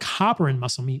not a lot of copper in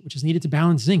muscle meat, which is needed to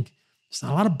balance zinc. There's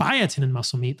not a lot of biotin in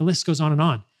muscle meat. The list goes on and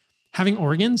on. Having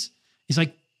organs is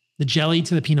like the jelly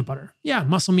to the peanut butter. Yeah,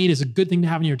 muscle meat is a good thing to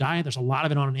have in your diet. There's a lot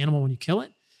of it on an animal when you kill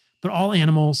it. But all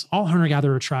animals, all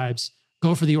hunter-gatherer tribes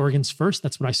go for the organs first.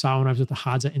 That's what I saw when I was with the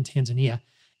Hadza in Tanzania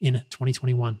in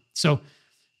 2021. So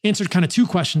answered kind of two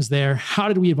questions there. How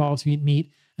did we evolve to eat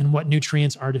meat, and what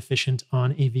nutrients are deficient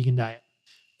on a vegan diet?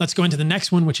 Let's go into the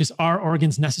next one, which is, are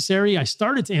organs necessary? I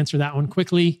started to answer that one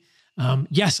quickly.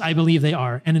 Yes, I believe they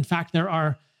are. And in fact, there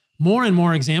are more and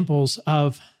more examples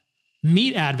of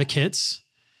meat advocates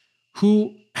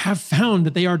who have found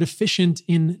that they are deficient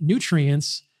in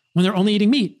nutrients when they're only eating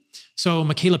meat. So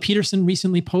Michaela Peterson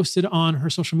recently posted on her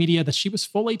social media that she was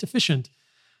folate deficient,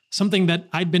 something that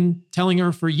I'd been telling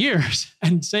her for years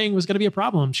and saying was going to be a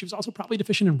problem. She was also probably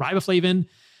deficient in riboflavin,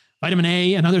 vitamin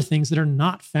A, and other things that are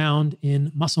not found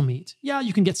in muscle meat. Yeah,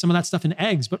 you can get some of that stuff in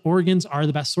eggs, but organs are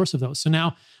the best source of those. So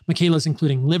now Michaela's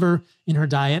including liver in her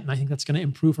diet, and I think that's going to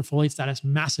improve her folate status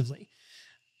massively.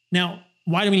 Now,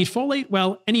 why do we need folate?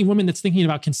 Well, any woman that's thinking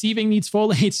about conceiving needs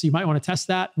folate, so you might want to test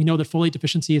that. We know that folate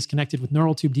deficiency is connected with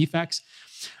neural tube defects.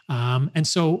 And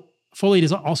so folate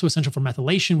is also essential for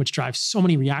methylation, which drives so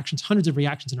many reactions, hundreds of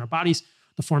reactions in our bodies,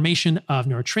 the formation of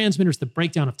neurotransmitters, the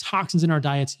breakdown of toxins in our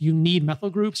diets. You need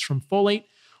methyl groups from folate.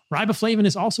 Riboflavin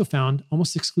is also found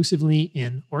almost exclusively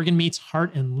in organ meats,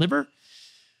 heart, and liver.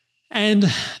 And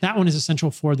that one is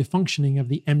essential for the functioning of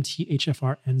the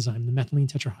MTHFR enzyme, the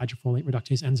methylene tetrahydrofolate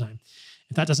reductase enzyme.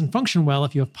 If that doesn't function well,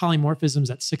 if you have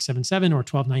polymorphisms at 677 or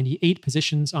 1298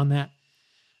 positions on that,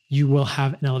 you will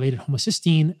have an elevated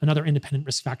homocysteine, another independent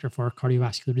risk factor for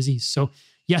cardiovascular disease. So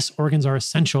yes, organs are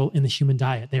essential in the human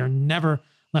diet. They are never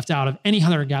left out of any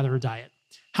hunter-gatherer diet.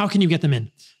 How can you get them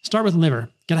in? Start with liver.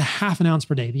 Get a half an ounce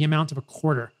per day, the amount of a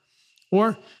quarter.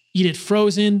 Or eat it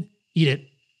frozen, eat it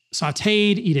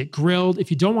sauteed, eat it grilled.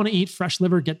 If you don't want to eat fresh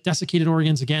liver, get desiccated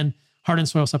organs. Again, Heart and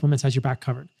Soil Supplements has your back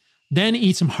covered. Then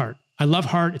eat some heart. I love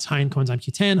heart. It's high in coenzyme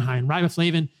Q10, high in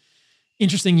riboflavin.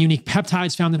 Interesting, unique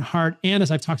peptides found in heart. And as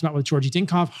I've talked about with Georgi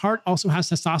Dinkov, heart also has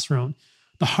testosterone.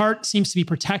 The heart seems to be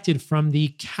protected from the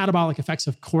catabolic effects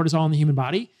of cortisol in the human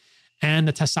body, and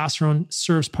the testosterone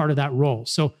serves part of that role.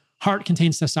 So heart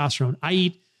contains testosterone. I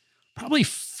eat probably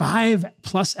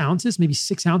 5+ ounces, maybe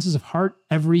 6 ounces of heart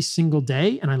every single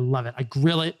day, and I love it. I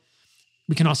grill it.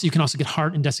 You can also get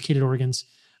heart and desiccated organs,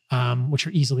 which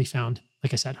are easily found.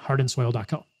 Like I said,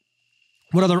 heartandsoil.co.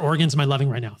 What other organs am I loving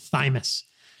right now? Thymus.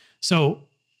 So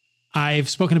I've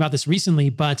spoken about this recently,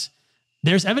 but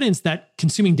there's evidence that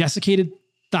consuming desiccated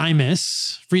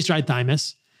thymus, freeze-dried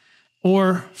thymus,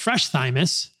 or fresh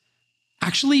thymus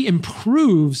actually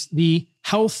improves the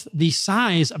health, the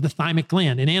size of the thymic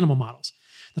gland in animal models.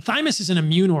 The thymus is an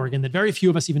immune organ that very few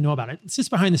of us even know about. It sits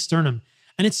behind the sternum,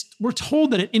 and we're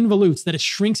told that it involutes, that it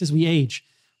shrinks as we age.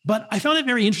 But I found it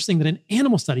very interesting that in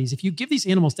animal studies, if you give these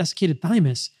animals desiccated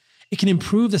thymus, it can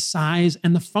improve the size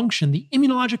and the function, the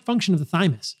immunologic function of the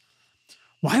thymus.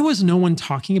 Why was no one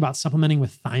talking about supplementing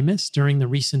with thymus during the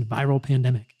recent viral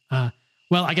pandemic?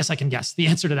 Well, I guess I can guess the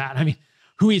answer to that. I mean,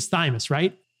 who eats thymus,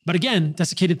 right? But again,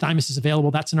 desiccated thymus is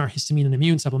available. That's in our histamine and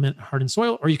immune supplement at Heart and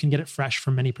Soil, or you can get it fresh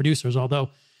from many producers. Although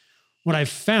what I've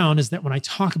found is that when I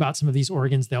talk about some of these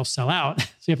organs, they'll sell out. So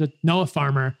you have to know a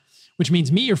farmer, which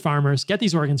means meet your farmers, get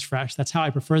these organs fresh. That's how I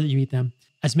prefer that you eat them.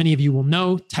 As many of you will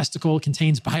know, testicle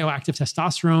contains bioactive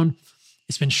testosterone.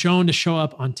 It's been shown to show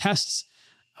up on tests.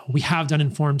 We have done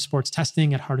informed sports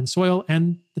testing at Heart and Soil,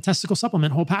 and the testicle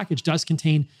supplement whole package does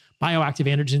contain bioactive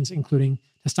androgens, including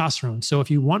testosterone. So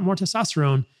if you want more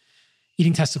testosterone,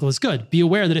 eating testicle is good. Be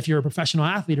aware that if you're a professional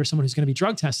athlete or someone who's going to be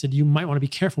drug tested, you might want to be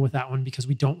careful with that one because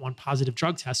we don't want positive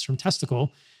drug tests from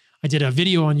testicle. I did a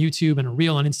video on YouTube and a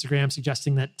reel on Instagram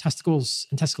suggesting that testicles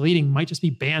and testicle eating might just be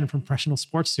banned from professional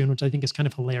sports soon, which I think is kind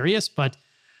of hilarious, but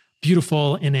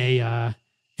beautiful in a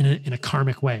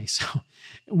karmic way. So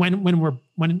when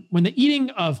the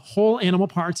eating of whole animal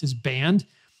parts is banned,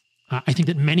 I think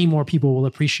that many more people will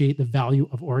appreciate the value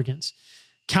of organs.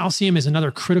 Calcium is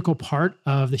another critical part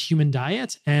of the human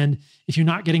diet. And if you're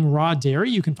not getting raw dairy,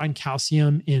 you can find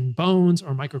calcium in bones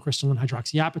or microcrystalline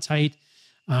hydroxyapatite.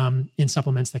 in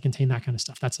supplements that contain that kind of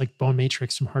stuff. That's like Bone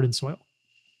Matrix from Heart and Soil.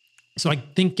 So I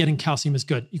think getting calcium is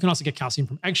good. You can also get calcium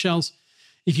from eggshells.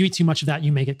 If you eat too much of that,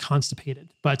 you may get constipated.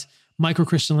 But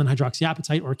microcrystalline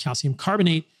hydroxyapatite or calcium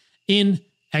carbonate in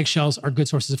eggshells are good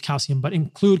sources of calcium, but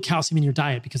include calcium in your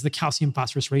diet because the calcium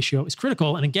phosphorus ratio is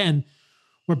critical. And again,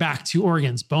 we're back to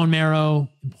organs. Bone marrow,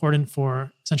 important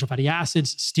for essential fatty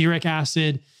acids, stearic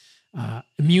acid,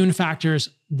 immune factors.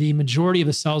 The majority of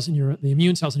the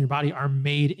immune cells in your body are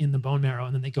made in the bone marrow,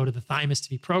 and then they go to the thymus to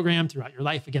be programmed throughout your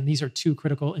life. Again, these are two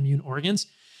critical immune organs.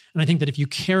 And I think that if you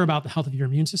care about the health of your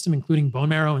immune system, including bone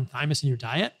marrow and thymus in your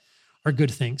diet, are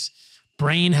good things.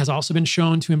 Brain has also been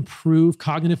shown to improve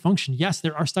cognitive function. Yes,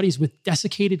 there are studies with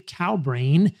desiccated cow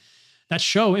brain that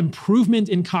show improvement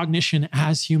in cognition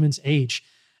as humans age.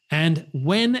 And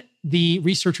when the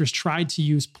researchers tried to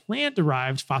use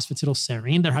plant-derived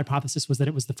phosphatidylserine, their hypothesis was that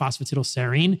it was the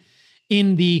phosphatidylserine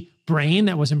in the brain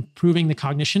that was improving the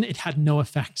cognition. It had no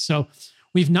effect. So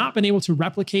we've not been able to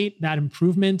replicate that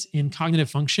improvement in cognitive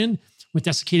function with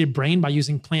desiccated brain by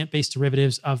using plant-based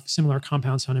derivatives of similar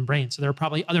compounds found in brain. So there are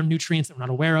probably other nutrients that we're not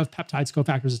aware of, peptides,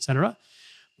 cofactors, et cetera.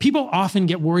 People often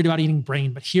get worried about eating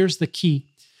brain, but here's the key.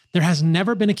 There has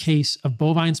never been a case of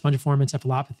bovine spongiform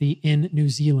encephalopathy in New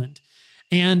Zealand.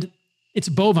 And it's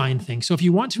a bovine thing. So if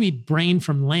you want to eat brain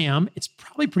from lamb, it's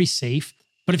probably pretty safe.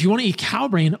 But if you want to eat cow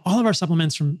brain, all of our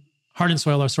supplements from Heart and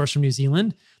Soil are sourced from New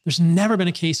Zealand. There's never been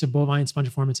a case of bovine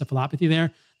spongiform encephalopathy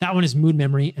there. That one is mood,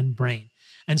 memory, and brain.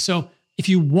 And so if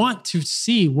you want to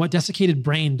see what desiccated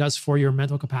brain does for your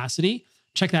mental capacity,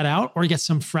 check that out, or get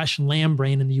some fresh lamb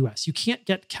brain in the US. You can't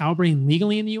get cow brain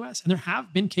legally in the US. And there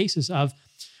have been cases of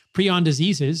prion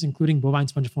diseases, including bovine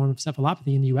spongiform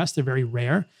encephalopathy in the US. They're very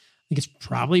rare. I think it's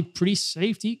probably pretty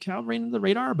safe to eat cow brain under the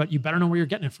radar, but you better know where you're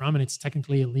getting it from, and it's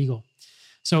technically illegal.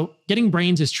 So getting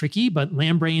brains is tricky, but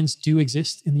lamb brains do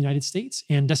exist in the United States,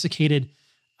 and desiccated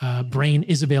brain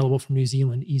is available from New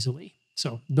Zealand easily.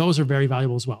 So those are very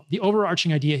valuable as well. The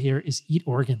overarching idea here is eat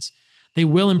organs. They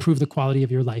will improve the quality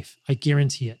of your life. I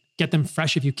guarantee it. Get them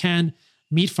fresh if you can.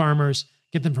 Meet farmers.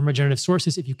 Get them from regenerative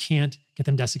sources. If you can't, get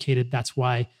them desiccated. That's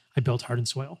why I built Heart and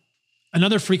Soil.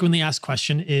 Another frequently asked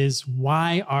question is,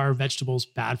 why are vegetables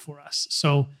bad for us?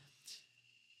 So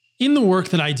in the work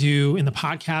that I do in the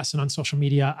podcast and on social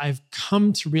media, I've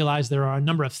come to realize there are a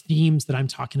number of themes that I'm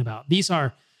talking about. These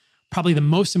are probably the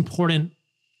most important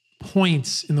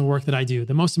points in the work that I do,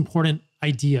 the most important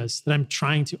ideas that I'm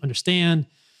trying to understand,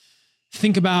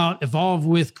 think about, evolve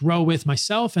with, grow with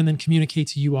myself, and then communicate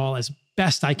to you all as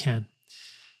best I can.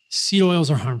 Seed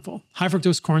oils are harmful. High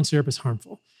fructose corn syrup is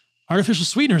harmful. Artificial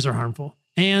sweeteners are harmful.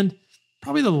 And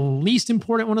probably the least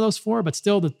important one of those four, but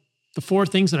still the four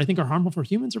things that I think are harmful for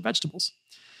humans are vegetables.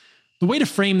 The way to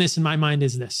frame this in my mind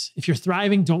is this. If you're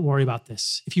thriving, don't worry about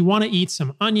this. If you want to eat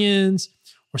some onions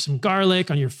or some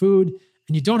garlic on your food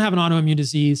and you don't have an autoimmune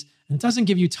disease and it doesn't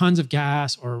give you tons of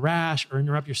gas or a rash or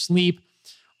interrupt your sleep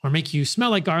or make you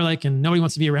smell like garlic and nobody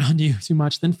wants to be around you too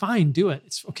much, then fine, do it.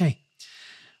 It's okay.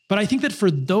 But I think that for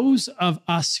those of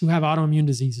us who have autoimmune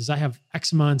diseases, I have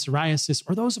eczema and psoriasis,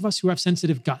 or those of us who have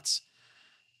sensitive guts,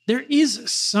 there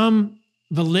is some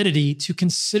validity to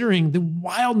considering the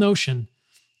wild notion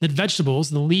that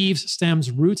vegetables, the leaves,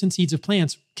 stems, roots, and seeds of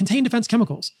plants, contain defense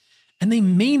chemicals, and they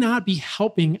may not be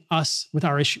helping us with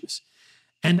our issues.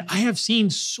 And I have seen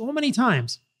so many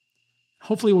times,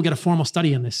 hopefully we'll get a formal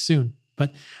study on this soon,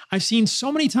 but I've seen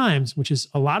so many times, which is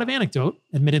a lot of anecdote,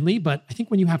 admittedly, but I think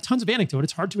when you have tons of anecdote,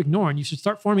 it's hard to ignore, and you should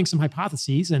start forming some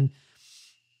hypotheses and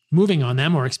moving on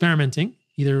them or experimenting,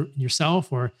 either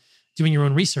yourself or doing your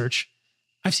own research.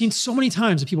 I've seen so many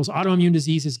times that people's autoimmune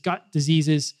diseases, gut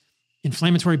diseases,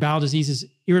 inflammatory bowel diseases,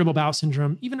 irritable bowel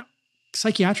syndrome, even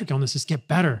psychiatric illnesses get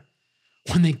better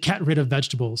when they get rid of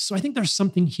vegetables. So I think there's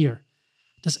something here.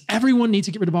 Does everyone need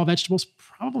to get rid of all vegetables?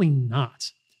 Probably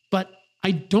not. But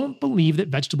I don't believe that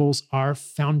vegetables are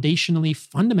foundationally,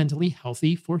 fundamentally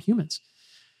healthy for humans.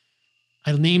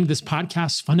 I named this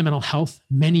podcast Fundamental Health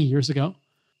many years ago.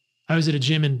 I was at a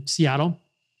gym in Seattle.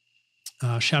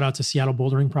 Shout out to Seattle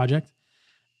Bouldering Project.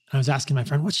 And I was asking my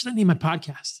friend, what should I name my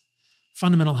podcast?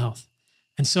 Fundamental Health.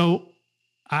 And so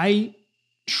I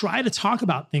try to talk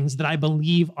about things that I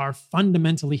believe are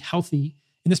fundamentally healthy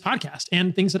in this podcast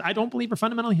and things that I don't believe are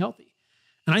fundamentally healthy.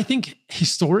 And I think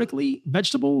historically,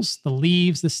 vegetables, the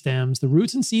leaves, the stems, the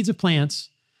roots and seeds of plants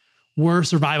were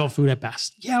survival food at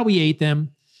best. Yeah, we ate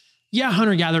them. Yeah,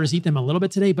 hunter-gatherers eat them a little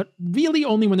bit today, but really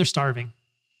only when they're starving.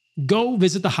 Go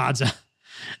visit the Hadza.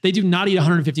 They do not eat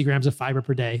 150 grams of fiber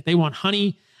per day. They want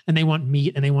honey and they want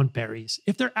meat and they want berries.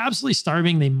 If they're absolutely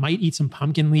starving, they might eat some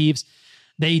pumpkin leaves.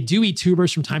 They do eat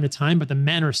tubers from time to time, but the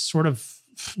men are sort of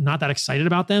not that excited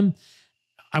about them.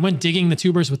 I went digging the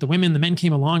tubers with the women. The men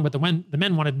came along, but the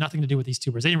men wanted nothing to do with these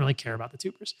tubers. They didn't really care about the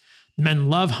tubers. The men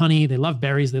love honey. They love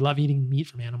berries. They love eating meat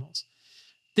from animals.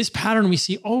 This pattern we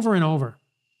see over and over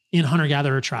in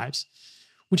hunter-gatherer tribes,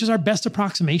 which is our best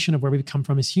approximation of where we've come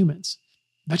from as humans.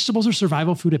 Vegetables are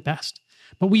survival food at best,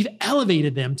 but we've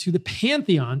elevated them to the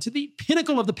pantheon, to the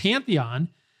pinnacle of the pantheon,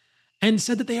 and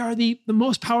said that they are the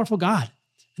most powerful God.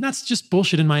 And that's just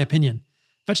bullshit in my opinion.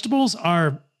 Vegetables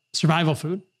are survival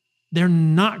food. They're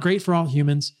not great for all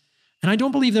humans. And I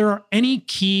don't believe there are any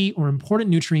key or important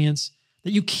nutrients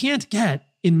that you can't get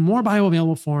in more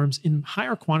bioavailable forms, in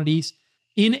higher quantities,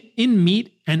 in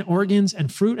meat and organs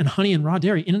and fruit and honey and raw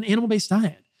dairy in an animal-based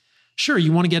diet. Sure,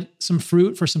 you want to get some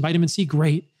fruit for some vitamin C,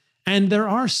 great. And there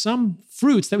are some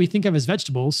fruits that we think of as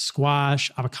vegetables,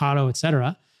 squash, avocado,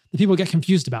 etc., that people get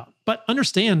confused about. But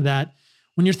understand that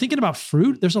when you're thinking about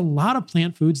fruit, there's a lot of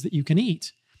plant foods that you can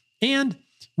eat. And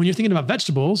when you're thinking about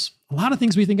vegetables, a lot of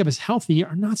things we think of as healthy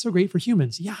are not so great for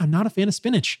humans. Yeah, I'm not a fan of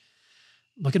spinach.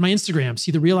 Look at my Instagram,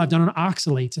 see the reel I've done on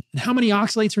oxalates. And how many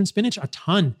oxalates are in spinach? A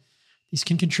ton. These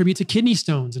can contribute to kidney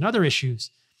stones and other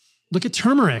issues. Look at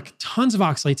turmeric, tons of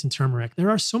oxalates in turmeric. There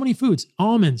are so many foods,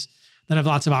 almonds, that have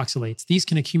lots of oxalates. These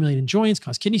can accumulate in joints,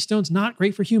 cause kidney stones, not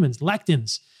great for humans.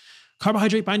 Lectins,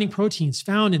 carbohydrate binding proteins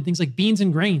found in things like beans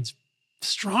and grains,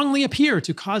 strongly appear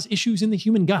to cause issues in the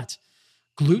human gut.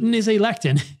 Gluten is a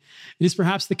lectin. It is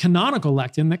perhaps the canonical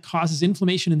lectin that causes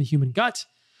inflammation in the human gut,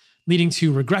 leading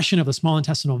to regression of the small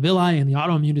intestinal villi and the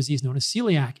autoimmune disease known as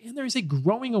celiac. And there is a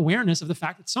growing awareness of the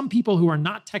fact that some people who are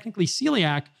not technically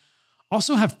celiac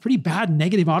also have pretty bad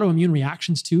negative autoimmune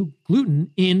reactions to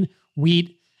gluten in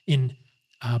wheat, in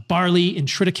barley, in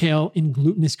triticale, in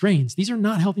glutinous grains. These are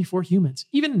not healthy for humans.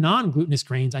 Even non-glutinous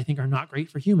grains, I think, are not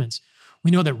great for humans. We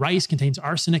know that rice contains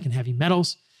arsenic and heavy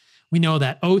metals. We know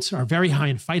that oats are very high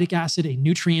in phytic acid, a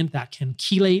nutrient that can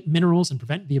chelate minerals and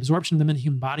prevent the absorption of them in the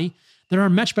human body. There are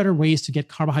much better ways to get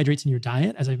carbohydrates in your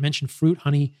diet, as I've mentioned, fruit,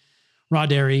 honey, raw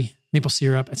dairy, maple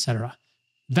syrup, etc.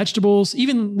 Vegetables,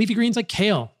 even leafy greens like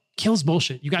kale. Kale's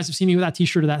bullshit. You guys have seen me with that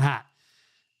t-shirt or that hat.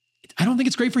 I don't think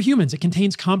it's great for humans. It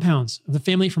contains compounds of the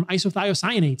family from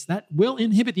isothiocyanates that will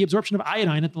inhibit the absorption of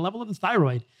iodine at the level of the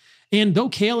thyroid. And though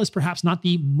kale is perhaps not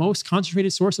the most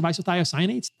concentrated source of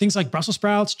isothiocyanates, things like Brussels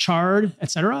sprouts, chard,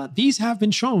 etc., these have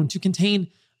been shown to contain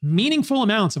meaningful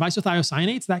amounts of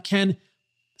isothiocyanates that can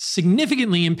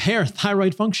significantly impair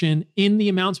thyroid function in the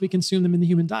amounts we consume them in the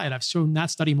human diet. I've shown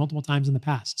that study multiple times in the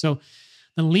past. So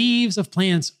the leaves of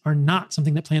plants are not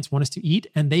something that plants want us to eat,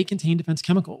 and they contain defense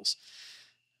chemicals.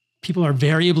 People are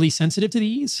variably sensitive to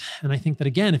these. And I think that,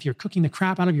 again, if you're cooking the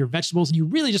crap out of your vegetables and you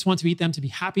really just want to eat them to be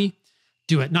happy,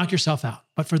 do it. Knock yourself out.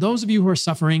 But for those of you who are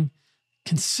suffering,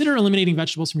 consider eliminating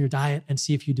vegetables from your diet and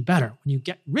see if you do better. When you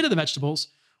get rid of the vegetables,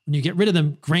 when you get rid of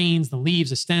the grains, the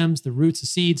leaves, the stems, the roots, the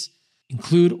seeds,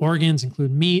 include organs,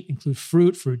 include meat, include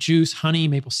fruit juice, honey,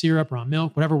 maple syrup, raw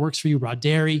milk, whatever works for you, raw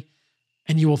dairy,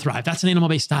 and you will thrive. That's an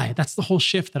animal-based diet. That's the whole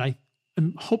shift that I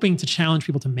am hoping to challenge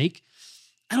people to make.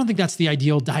 I don't think that's the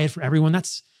ideal diet for everyone.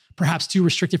 That's perhaps too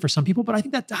restrictive for some people, but I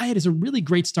think that diet is a really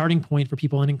great starting point for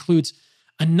people and includes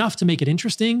enough to make it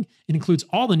interesting. It includes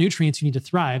all the nutrients you need to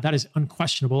thrive. That is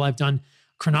unquestionable. I've done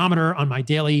Cronometer on my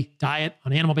daily diet,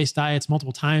 on animal-based diets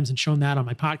multiple times and shown that on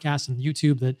my podcast and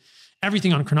YouTube that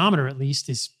everything on Cronometer at least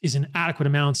is in adequate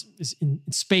amounts, is in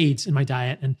spades in my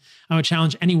diet. And I would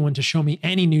challenge anyone to show me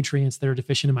any nutrients that are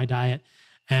deficient in my diet.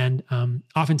 And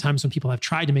oftentimes when people have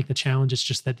tried to make the challenge, it's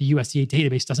just that the USDA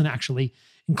database doesn't actually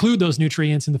include those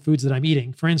nutrients in the foods that I'm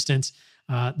eating. For instance,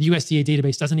 the USDA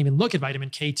database doesn't even look at vitamin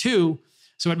K2.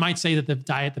 So it might say that the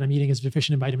diet that I'm eating is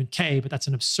deficient in vitamin K, but that's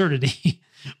an absurdity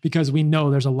because we know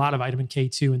there's a lot of vitamin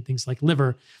K2 in things like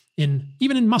liver,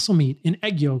 even in muscle meat, in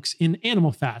egg yolks, in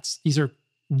animal fats. These are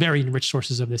very rich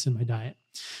sources of this in my diet.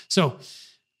 So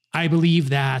I believe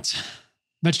that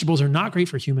vegetables are not great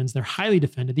for humans. They're highly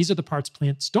defended. These are the parts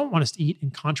plants don't want us to eat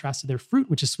in contrast to their fruit,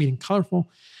 which is sweet and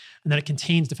colorful, and that it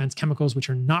contains defense chemicals, which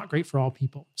are not great for all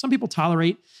people. Some people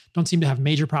tolerate, don't seem to have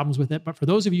major problems with it. But for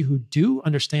those of you who do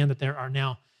understand that there are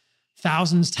now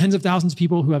thousands, tens of thousands of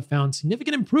people who have found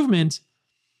significant improvement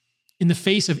in the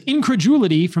face of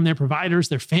incredulity from their providers,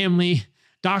 their family,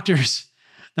 doctors,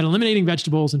 that eliminating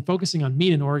vegetables and focusing on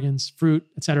meat and organs, fruit,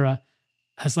 etc.,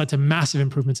 has led to massive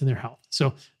improvements in their health.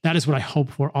 So that is what I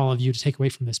hope for all of you to take away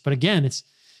from this. But again, it's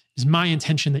my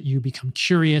intention that you become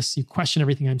curious, you question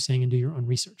everything I'm saying and do your own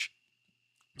research.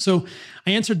 So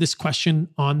I answered this question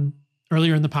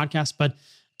earlier in the podcast, but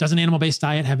does an animal-based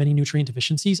diet have any nutrient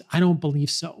deficiencies? I don't believe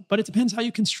so, but it depends how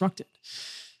you construct it.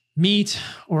 Meat,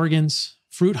 organs,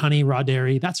 fruit, honey, raw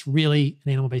dairy, that's really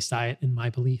an animal-based diet in my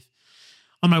belief.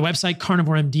 On my website,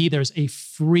 Carnivore MD, there's a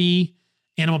free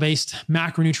animal-based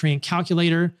macronutrient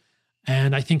calculator.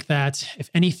 And I think that if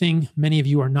anything, many of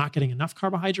you are not getting enough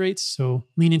carbohydrates. So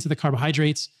lean into the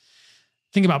carbohydrates.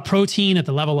 Think about protein at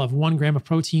the level of 1 gram of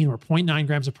protein or 0.9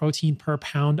 grams of protein per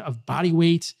pound of body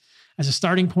weight. As a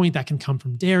starting point, that can come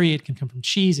from dairy, it can come from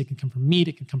cheese, it can come from meat,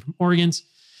 it can come from organs.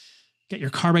 Get your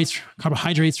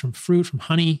carbohydrates from fruit, from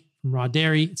honey, from raw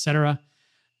dairy, etc.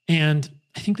 And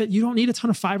I think that you don't need a ton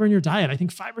of fiber in your diet. I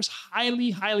think fiber is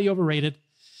highly, highly overrated.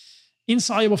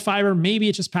 Insoluble fiber, maybe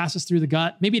it just passes through the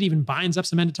gut. Maybe it even binds up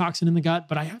some endotoxin in the gut,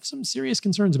 but I have some serious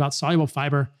concerns about soluble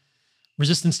fiber.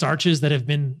 Resistant starches that have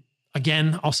been,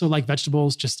 again, also like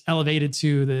vegetables, just elevated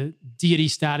to the deity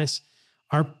status,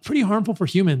 are pretty harmful for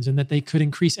humans in that they could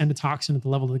increase endotoxin at the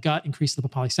level of the gut, increase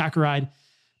lipopolysaccharide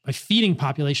by feeding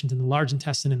populations in the large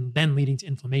intestine and then leading to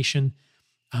inflammation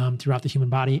throughout the human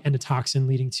body, endotoxin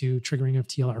leading to triggering of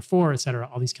TLR4, et cetera,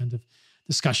 all these kinds of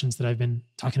discussions that I've been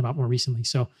talking about more recently.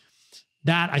 So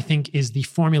that, I think, is the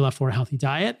formula for a healthy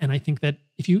diet. And I think that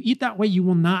if you eat that way, you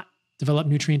will not develop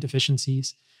nutrient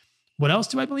deficiencies. What else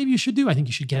do I believe you should do? I think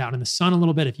you should get out in the sun a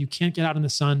little bit. If you can't get out in the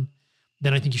sun,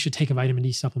 then I think you should take a vitamin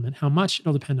D supplement. How much?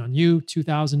 It'll depend on you.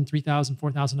 2,000, 3,000,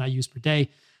 4,000 IUs per day.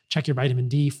 Check your vitamin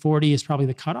D. 40 is probably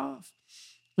the cutoff.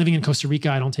 Living in Costa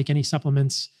Rica, I don't take any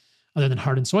supplements other than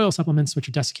hardened soil supplements, which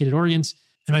are desiccated organs.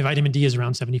 And my vitamin D is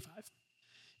around 75.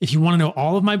 If you want to know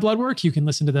all of my blood work, you can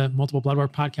listen to the multiple blood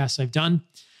work podcasts I've done.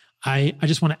 I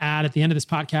just want to add at the end of this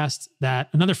podcast that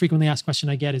another frequently asked question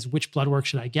I get is, which blood work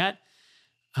should I get?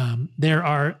 There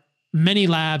are many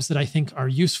labs that I think are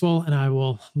useful, and I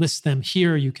will list them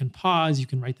here. You can pause, you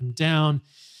can write them down.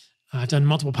 I've done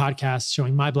multiple podcasts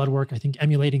showing my blood work. I think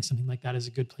emulating something like that is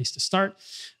a good place to start.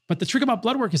 But the trick about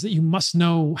blood work is that you must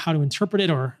know how to interpret it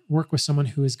or work with someone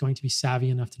who is going to be savvy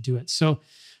enough to do it. So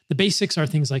the basics are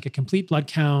things like a complete blood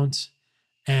count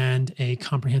and a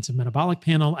comprehensive metabolic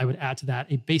panel. I would add to that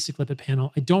a basic lipid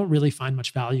panel. I don't really find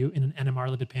much value in an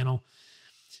NMR lipid panel.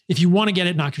 If you want to get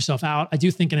it, knock yourself out. I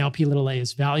do think an LP(a)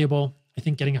 is valuable. I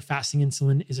think getting a fasting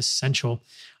insulin is essential.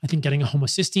 I think getting a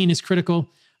homocysteine is critical.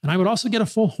 And I would also get a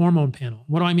full hormone panel.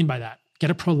 What do I mean by that?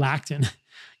 Get a prolactin,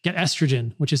 get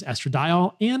estrogen, which is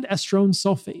estradiol and estrone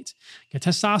sulfate, get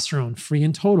testosterone, free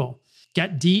and total,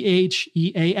 get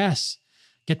DHEAS,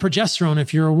 get progesterone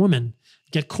if you're a woman,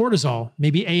 get cortisol,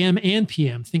 maybe AM and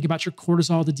PM. Think about your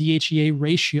cortisol to DHEA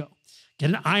ratio.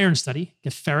 Get an iron study,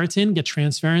 get ferritin, get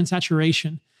transferrin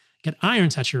saturation, get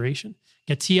iron saturation,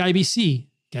 get TIBC,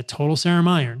 get total serum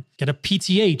iron, get a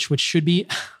PTH, which should be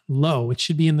low. It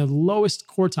should be in the lowest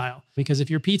quartile, because if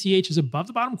your PTH is above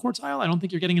the bottom quartile, I don't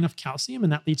think you're getting enough calcium,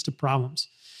 and that leads to problems.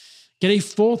 Get a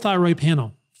full thyroid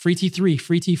panel, free T3,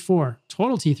 free T4,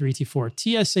 total T3,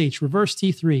 T4, TSH, reverse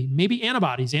T3, maybe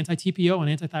antibodies, anti-TPO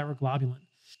and antithyroid globulin.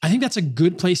 I think that's a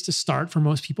good place to start for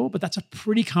most people, but that's a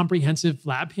pretty comprehensive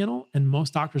lab panel, and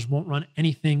most doctors won't run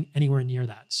anything anywhere near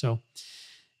that. So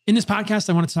in this podcast,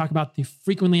 I wanted to talk about the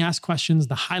frequently asked questions,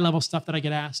 the high-level stuff that I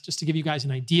get asked, just to give you guys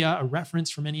an idea, a reference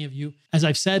for many of you. As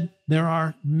I've said, there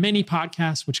are many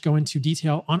podcasts which go into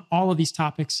detail on all of these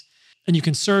topics, and you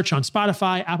can search on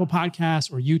Spotify, Apple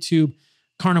Podcasts, or YouTube,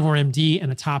 Carnivore MD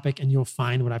and a topic, and you'll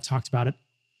find what I've talked about it.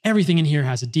 Everything in here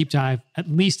has a deep dive, at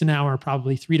least an hour,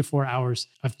 probably 3 to 4 hours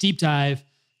of deep dive,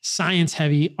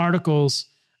 science-heavy articles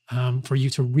for you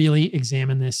to really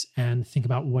examine this and think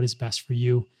about what is best for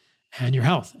you and your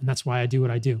health. And that's why I do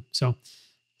what I do. So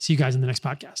see you guys in the next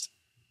podcast.